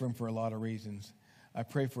pray for him for a lot of reasons. I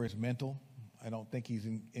pray for his mental. I don't think he's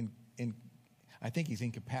I think he's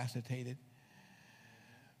incapacitated.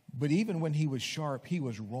 But even when he was sharp, he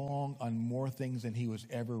was wrong on more things than he was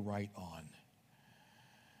ever right on.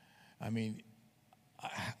 I mean,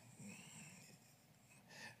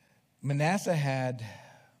 Manasseh had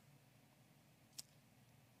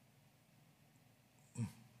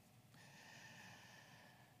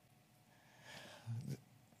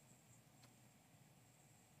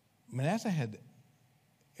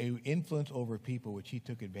an influence over people which he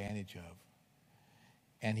took advantage of,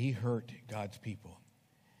 and he hurt God's people.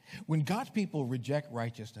 When God's people reject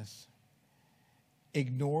righteousness,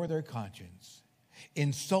 ignore their conscience,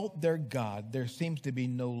 insult their God, there seems to be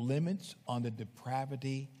no limits on the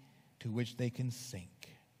depravity to which they can sink.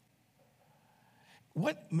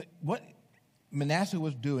 What Manasseh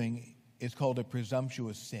was doing is called a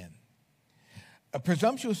presumptuous sin. A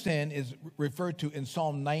presumptuous sin is referred to in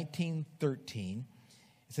Psalm 19:13.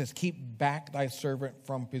 It says, keep back thy servant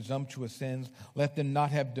from presumptuous sins. Let them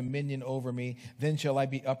not have dominion over me. Then shall I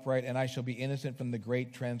be upright, and I shall be innocent from the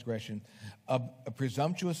great transgression. A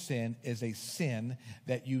presumptuous sin is a sin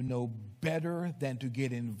that you know better than to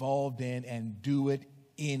get involved in and do it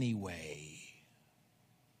anyway.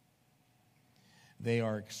 They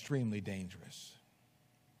are extremely dangerous.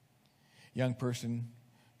 Young person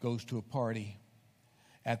goes to a party.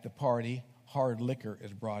 At the party, hard liquor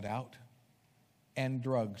is brought out and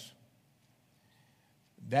drugs.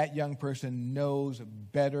 That young person knows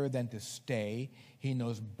better than to stay. He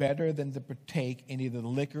knows better than to partake in either the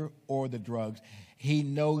liquor or the drugs. He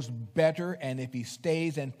knows better, and if he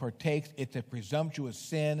stays and partakes, it's a presumptuous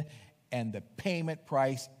sin, and the payment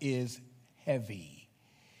price is heavy.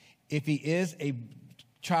 If he is a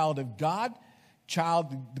child of God,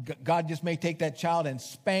 God just may take that child and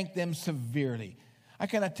spank them severely. I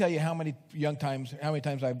cannot tell you how many times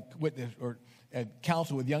I've witnessed or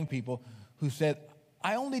counseled with young people who said,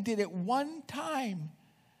 I only did it one time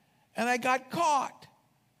and I got caught.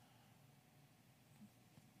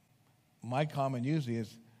 My comment usually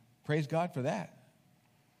is, praise God for that.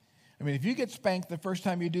 I mean, if you get spanked the first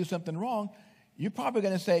time you do something wrong, you're probably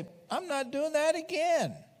going to say, I'm not doing that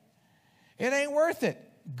again. It ain't worth it.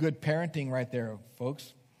 Good parenting right there,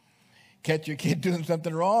 folks. Catch your kid doing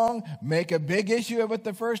something wrong, make a big issue of it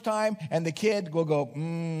the first time, and the kid will go,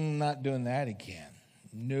 not doing that again.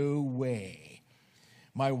 No way.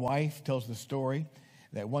 My wife tells the story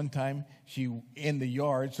that one time in the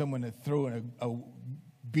yard, someone had thrown a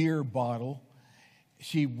beer bottle.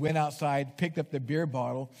 She went outside, picked up the beer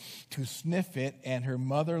bottle to sniff it, and her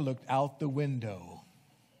mother looked out the window.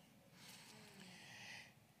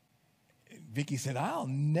 Vicky said, I'll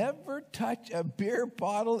never touch a beer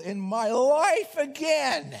bottle in my life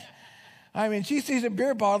again. I mean, she sees a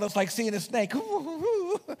beer bottle, it's like seeing a snake.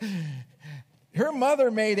 Her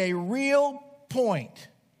mother made a real point.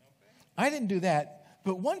 I didn't do that,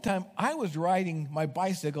 but one time I was riding my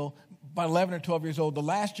bicycle, about 11 or 12 years old. The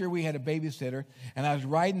last year we had a babysitter, and I was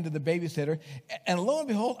riding to the babysitter, and lo and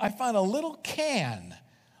behold, I found a little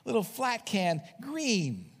flat can,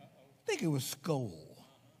 green. I think it was Skoal.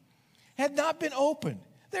 Had not been opened.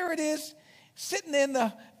 There it is, sitting in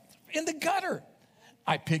the gutter.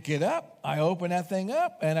 I pick it up, I open that thing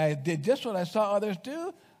up, and I did just what I saw others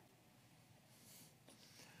do.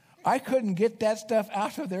 I couldn't get that stuff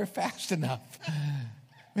out of there fast enough.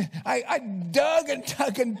 I dug and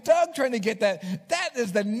dug and dug trying to get that. That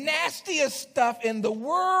is the nastiest stuff in the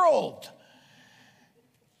world.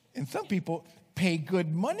 And some people pay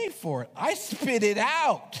good money for it. I spit it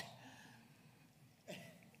out.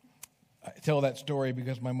 I tell that story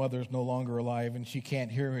because my mother is no longer alive and she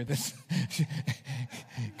can't hear this.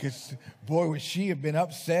 Because, boy, would she have been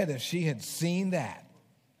upset if she had seen that.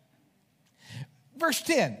 Verse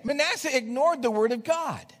 10, Manasseh ignored the word of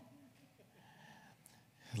God.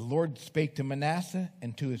 The Lord spake to Manasseh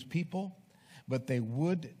and to his people, but they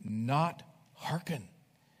would not hearken.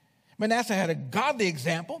 Manasseh had a godly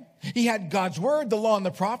example. He had God's word, the law, and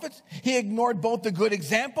the prophets. He ignored both the good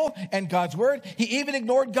example and God's word. He even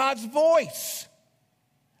ignored God's voice.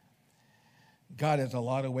 God has a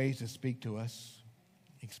lot of ways to speak to us.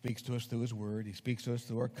 He speaks to us through his word. He speaks to us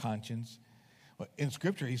through our conscience. In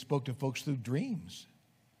Scripture, he spoke to folks through dreams.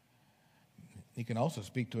 He can also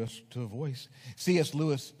speak to us to a voice. C.S.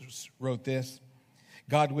 Lewis wrote this: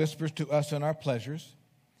 God whispers to us in our pleasures.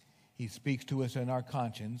 He speaks to us in our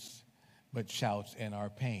conscience, but shouts in our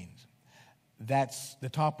pains. That's the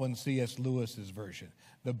top one, C.S. Lewis's version.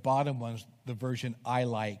 The bottom one's the version I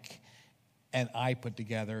like and I put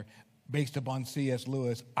together. Based upon C.S.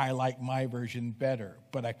 Lewis, I like my version better,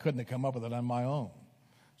 but I couldn't have come up with it on my own.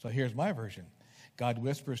 So here's my version. God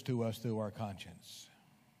whispers to us through our conscience.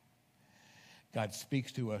 God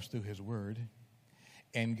speaks to us through his word,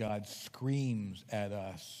 and God screams at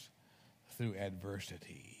us through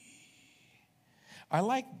adversity. I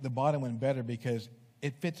like the bottom one better because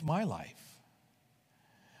it fits my life.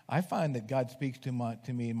 I find that God speaks to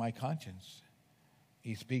me in my conscience.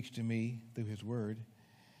 He speaks to me through his word.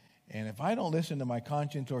 And if I don't listen to my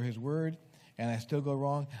conscience or his word and I still go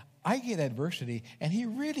wrong, I get adversity, and he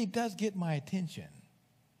really does get my attention.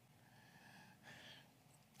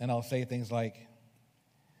 And I'll say things like,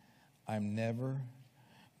 I'm never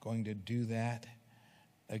going to do that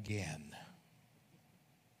again.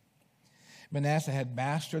 Manasseh had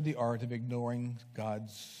mastered the art of ignoring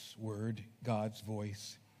God's word, God's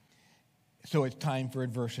voice. So it's time for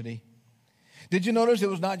adversity. Did you notice it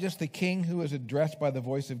was not just the king who was addressed by the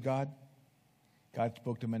voice of God? God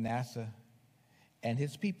spoke to Manasseh and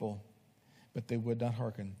his people, but they would not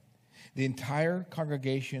hearken. The entire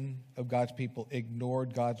congregation of God's people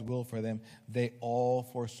ignored God's will for them. They all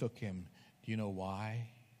forsook him. Do you know why?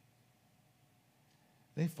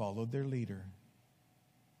 They followed their leader.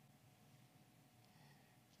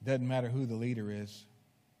 Doesn't matter who the leader is,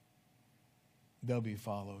 they'll be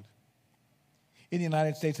followed. In the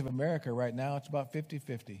United States of America right now, it's about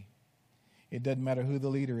 50-50. It doesn't matter who the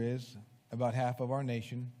leader is. About half of our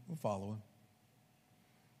nation will follow him.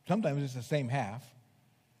 Sometimes it's the same half,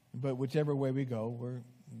 but whichever way we go,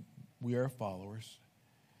 we are followers.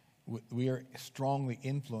 We are strongly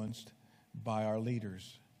influenced by our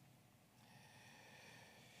leaders.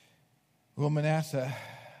 Well, Manasseh,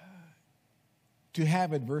 to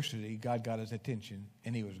have adversity, God got his attention,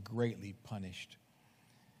 and he was greatly punished.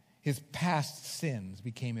 His past sins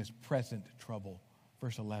became his present trouble.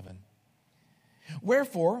 Verse 11.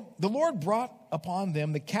 Wherefore, the Lord brought upon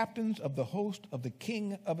them the captains of the host of the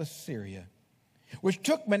king of Assyria, which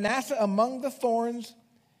took Manasseh among the thorns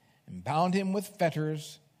and bound him with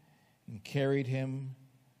fetters and carried him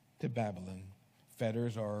to Babylon.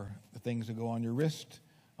 Fetters are the things that go on your wrist,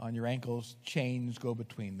 on your ankles. Chains go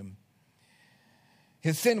between them.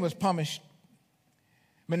 His sin was punished.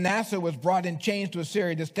 Manasseh was brought in chains to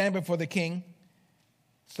Assyria to stand before the king.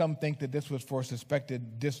 Some think that this was for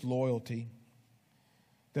suspected disloyalty.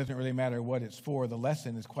 Doesn't really matter what it's for. The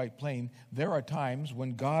lesson is quite plain. There are times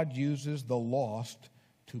when God uses the lost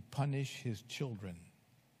to punish his children.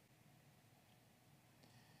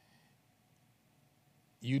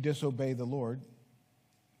 You disobey the Lord,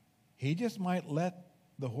 he just might let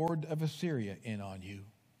the horde of Assyria in on you.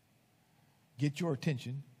 Get your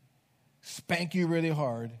attention, spank you really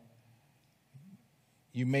hard.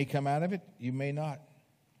 You may come out of it, you may not.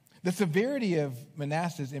 The severity of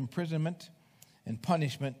Manasseh's imprisonment and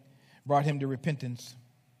punishment brought him to repentance.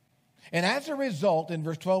 And as a result, in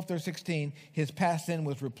verse 12 through 16, his past sin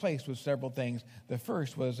was replaced with several things. The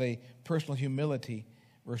first was a personal humility,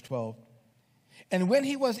 verse 12. And when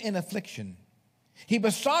he was in affliction, he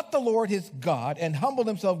besought the Lord his God and humbled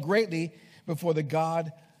himself greatly before the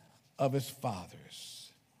God of his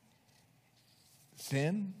fathers.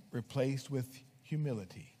 Sin replaced with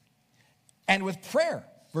humility. And with prayer,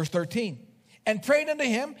 verse 13. And prayed unto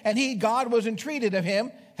him, and he, God, was entreated of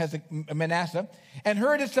him, as Manasseh, and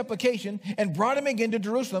heard his supplication, and brought him again to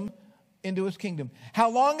Jerusalem into his kingdom. How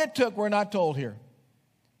long it took, we're not told here.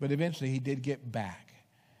 But eventually he did get back.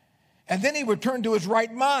 And then he returned to his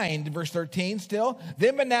right mind, verse 13 still.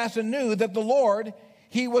 Then Manasseh knew that the Lord,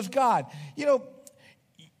 he was God. You know,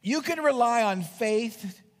 you can rely on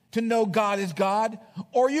faith to know God is God,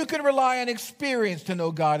 or you can rely on experience to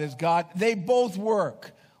know God is God. They both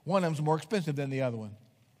work. One of them's more expensive than the other one.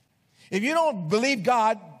 If you don't believe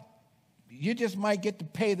God, you just might get to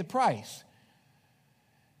pay the price.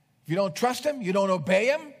 If you don't trust him, you don't obey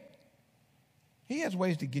him, he has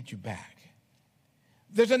ways to get you back.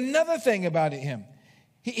 There's another thing about him.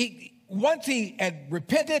 Once he had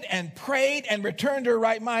repented and prayed and returned to a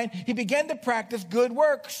right mind, he began to practice good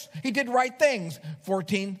works. He did right things,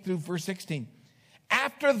 14 through verse 16.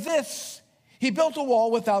 After this, he built a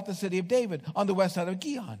wall without the city of David on the west side of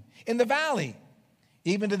Gihon, in the valley,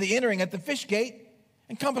 even to the entering at the fish gate,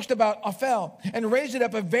 encompassed about Ophel, and raised it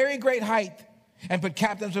up a very great height, and put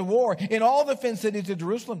captains of war in all the fenced cities of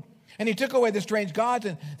Jerusalem. And he took away the strange gods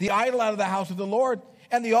and the idol out of the house of the Lord,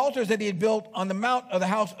 and the altars that he had built on the mount of the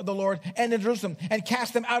house of the Lord and in Jerusalem, and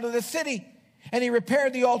cast them out of the city. And he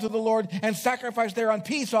repaired the altar of the Lord and sacrificed there on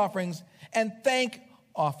peace offerings and thank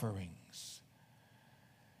offerings.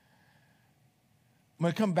 I'm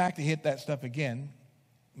going to come back to hit that stuff again,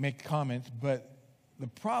 make comments, but the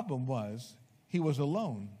problem was he was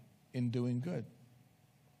alone in doing good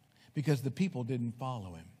because the people didn't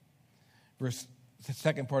follow him. The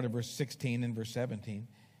second part of verse 16 and verse 17.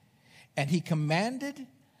 And he commanded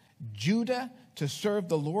Judah to serve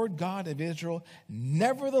the Lord God of Israel.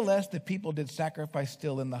 Nevertheless, the people did sacrifice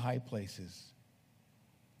still in the high places,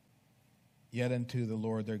 yet unto the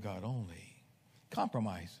Lord their God only.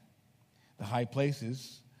 Compromise. The high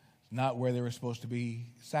places, not where they were supposed to be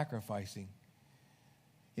sacrificing.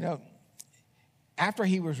 You know, after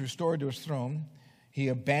he was restored to his throne, he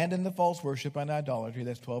abandoned the false worship and idolatry.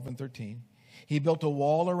 That's 12 and 13. He built a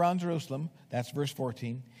wall around Jerusalem. That's verse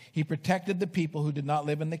 14. He protected the people who did not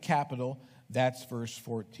live in the capital. That's verse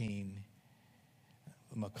 14.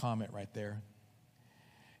 I'm going to comment right there.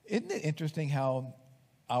 Isn't it interesting how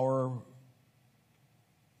our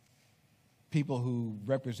people who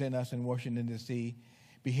represent us in Washington, D.C.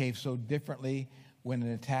 behave so differently when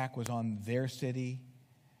an attack was on their city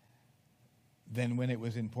than when it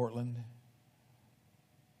was in Portland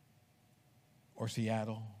or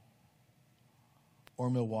Seattle or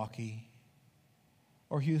Milwaukee,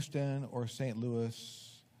 or Houston, or St.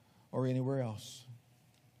 Louis, or anywhere else.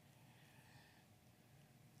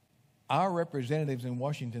 Our representatives in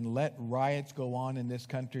Washington let riots go on in this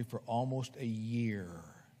country for almost a year,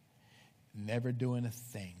 never doing a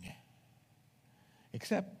thing.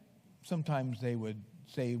 Except sometimes they would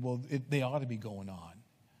say, well, they ought to be going on.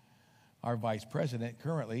 Our vice president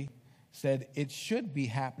currently said it should be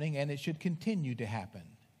happening and it should continue to happen.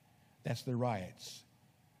 That's the riots.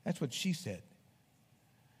 That's what she said.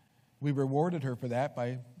 We rewarded her for that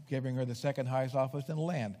by giving her the second highest office in the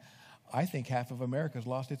land. I think half of America's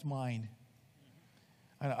lost its mind.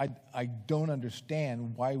 I don't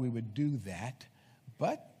understand why we would do that,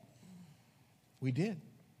 but we did.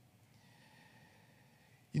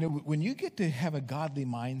 You know, when you get to have a godly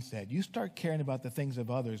mindset, you start caring about the things of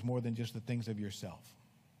others more than just the things of yourself.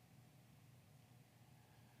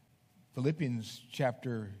 Philippians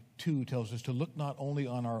chapter 2 tells us to look not only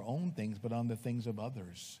on our own things, but on the things of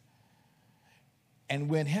others. And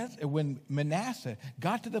when Manasseh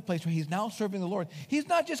got to the place where he's now serving the Lord, he's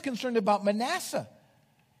not just concerned about Manasseh.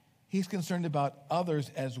 He's concerned about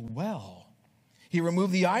others as well. He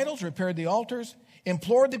removed the idols, repaired the altars,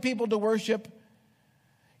 implored the people to worship.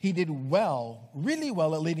 He did well, really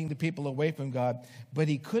well at leading the people away from God, but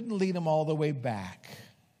he couldn't lead them all the way back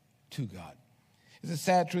to God. It's a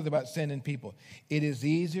sad truth about sin in people. It is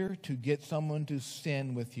easier to get someone to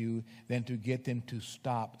sin with you than to get them to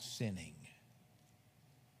stop sinning.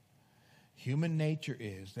 Human nature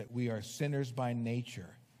is that we are sinners by nature.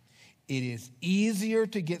 It is easier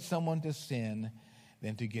to get someone to sin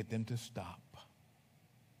than to get them to stop.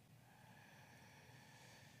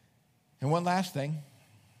 And one last thing,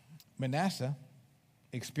 Manasseh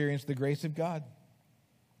experienced the grace of God.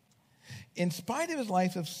 In spite of his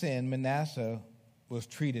life of sin, Manasseh was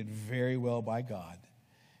treated very well by God.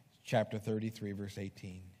 Chapter 33, verse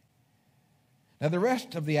 18. Now the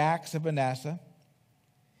rest of the acts of Manasseh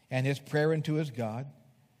and his prayer unto his God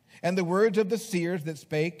and the words of the seers that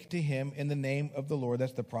spake to him in the name of the Lord,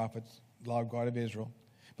 that's the prophets, Lord God of Israel,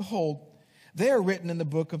 behold, they are written in the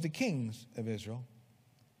book of the kings of Israel.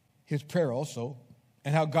 His prayer also,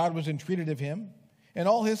 and how God was entreated of him, and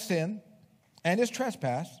all his sin and his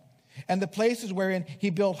trespass, and the places wherein he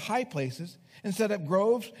built high places, and set up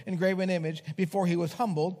groves and graven image before he was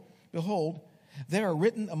humbled. Behold, they are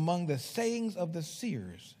written among the sayings of the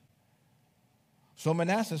seers. So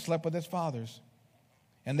Manasseh slept with his fathers,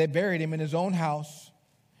 and they buried him in his own house,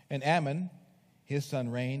 and Ammon, his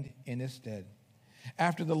son, reigned in his stead.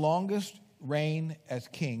 After the longest reign as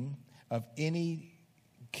king of any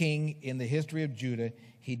king in the history of Judah,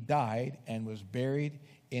 he died and was buried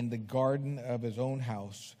in the garden of his own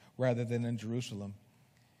house rather than in Jerusalem.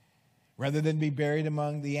 Rather than be buried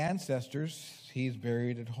among the ancestors, he's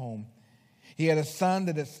buried at home. He had a son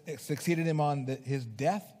that succeeded him on his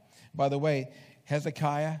death. By the way,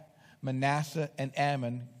 Hezekiah, Manasseh, and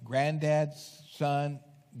Ammon, granddad's son,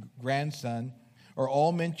 grandson, are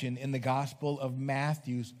all mentioned in the Gospel of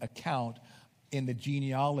Matthew's account in the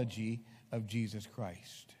genealogy of Jesus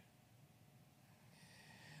Christ.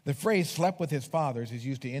 The phrase slept with his fathers is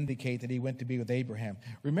used to indicate that he went to be with Abraham.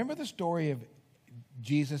 Remember the story of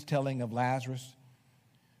Jesus telling of Lazarus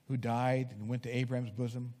who died and went to Abraham's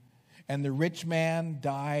bosom? And the rich man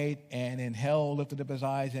died and in hell lifted up his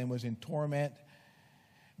eyes and was in torment.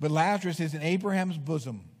 But Lazarus is in Abraham's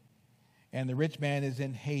bosom and the rich man is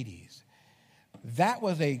in Hades. That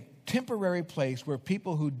was a temporary place where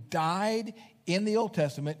people who died in the Old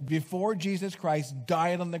Testament before Jesus Christ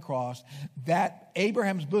died on the cross, that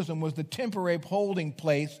Abraham's bosom was the temporary holding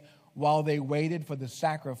place while they waited for the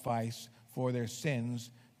sacrifice for their sins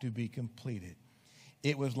to be completed.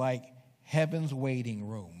 It was like heaven's waiting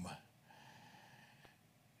room.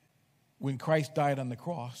 When Christ died on the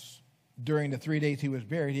cross, during the 3 days he was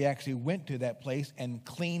buried, he actually went to that place and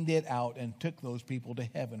cleaned it out and took those people to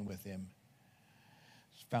heaven with him.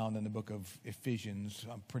 It's found in the book of Ephesians,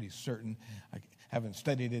 I'm pretty certain. I haven't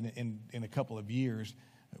studied it in a couple of years,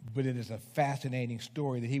 but it is a fascinating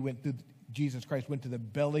story that he went through. Jesus Christ went to the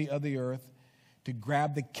belly of the earth to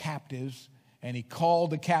grab the captives, and he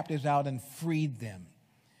called the captives out and freed them.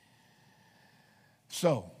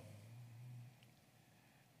 So,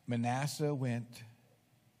 Manasseh went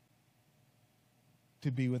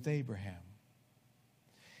to be with Abraham.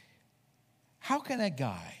 How can a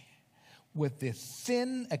guy with this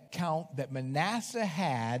sin account that Manasseh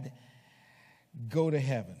had go to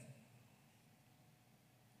heaven?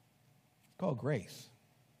 It's called grace.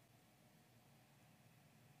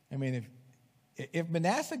 I mean, if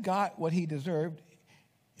Manasseh got what he deserved,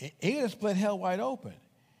 he'd have split hell wide open.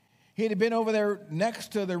 He'd have been over there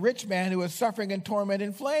next to the rich man who was suffering in torment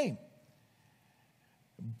and flame.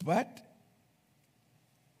 But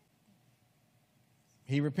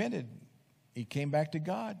he repented. He came back to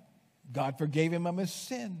God. God forgave him of his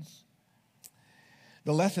sins.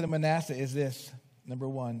 The lesson of Manasseh is this. Number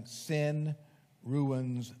one, sin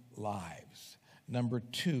ruins lives. Number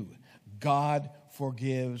two, God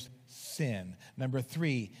forgives sin. Number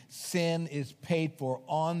three, sin is paid for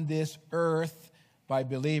on this earth by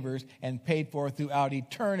believers and paid for throughout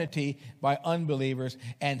eternity by unbelievers.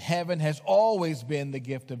 And heaven has always been the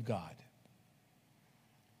gift of God.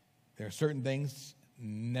 There are certain things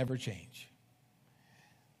never change.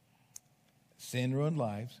 Sin ruined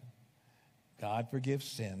lives. God forgives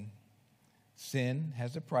sin. Sin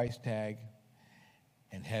has a price tag.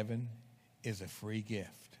 And heaven is a free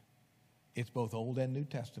gift. It's both Old and New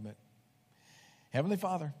Testament. Heavenly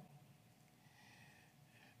Father,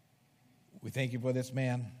 we thank you for this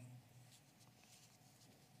man.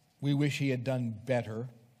 We wish he had done better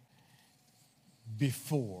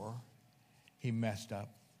before he messed up.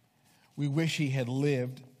 We wish he had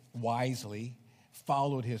lived wisely,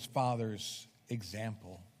 followed his father's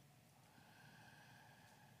example.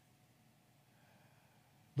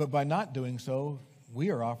 But by not doing so, we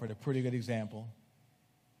are offered a pretty good example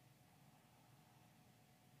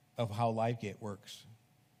of how life works.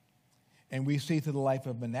 And we see through the life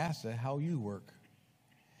of Manasseh how you work.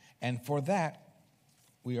 And for that,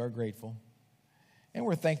 we are grateful. And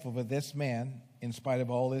we're thankful that this man, in spite of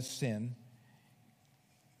all his sin,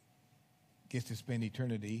 gets to spend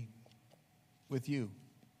eternity with you.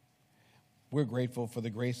 We're grateful for the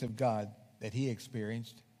grace of God that he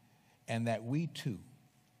experienced and that we too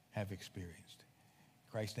have experienced.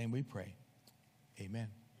 In Christ's name we pray. Amen.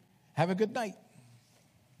 Have a good night.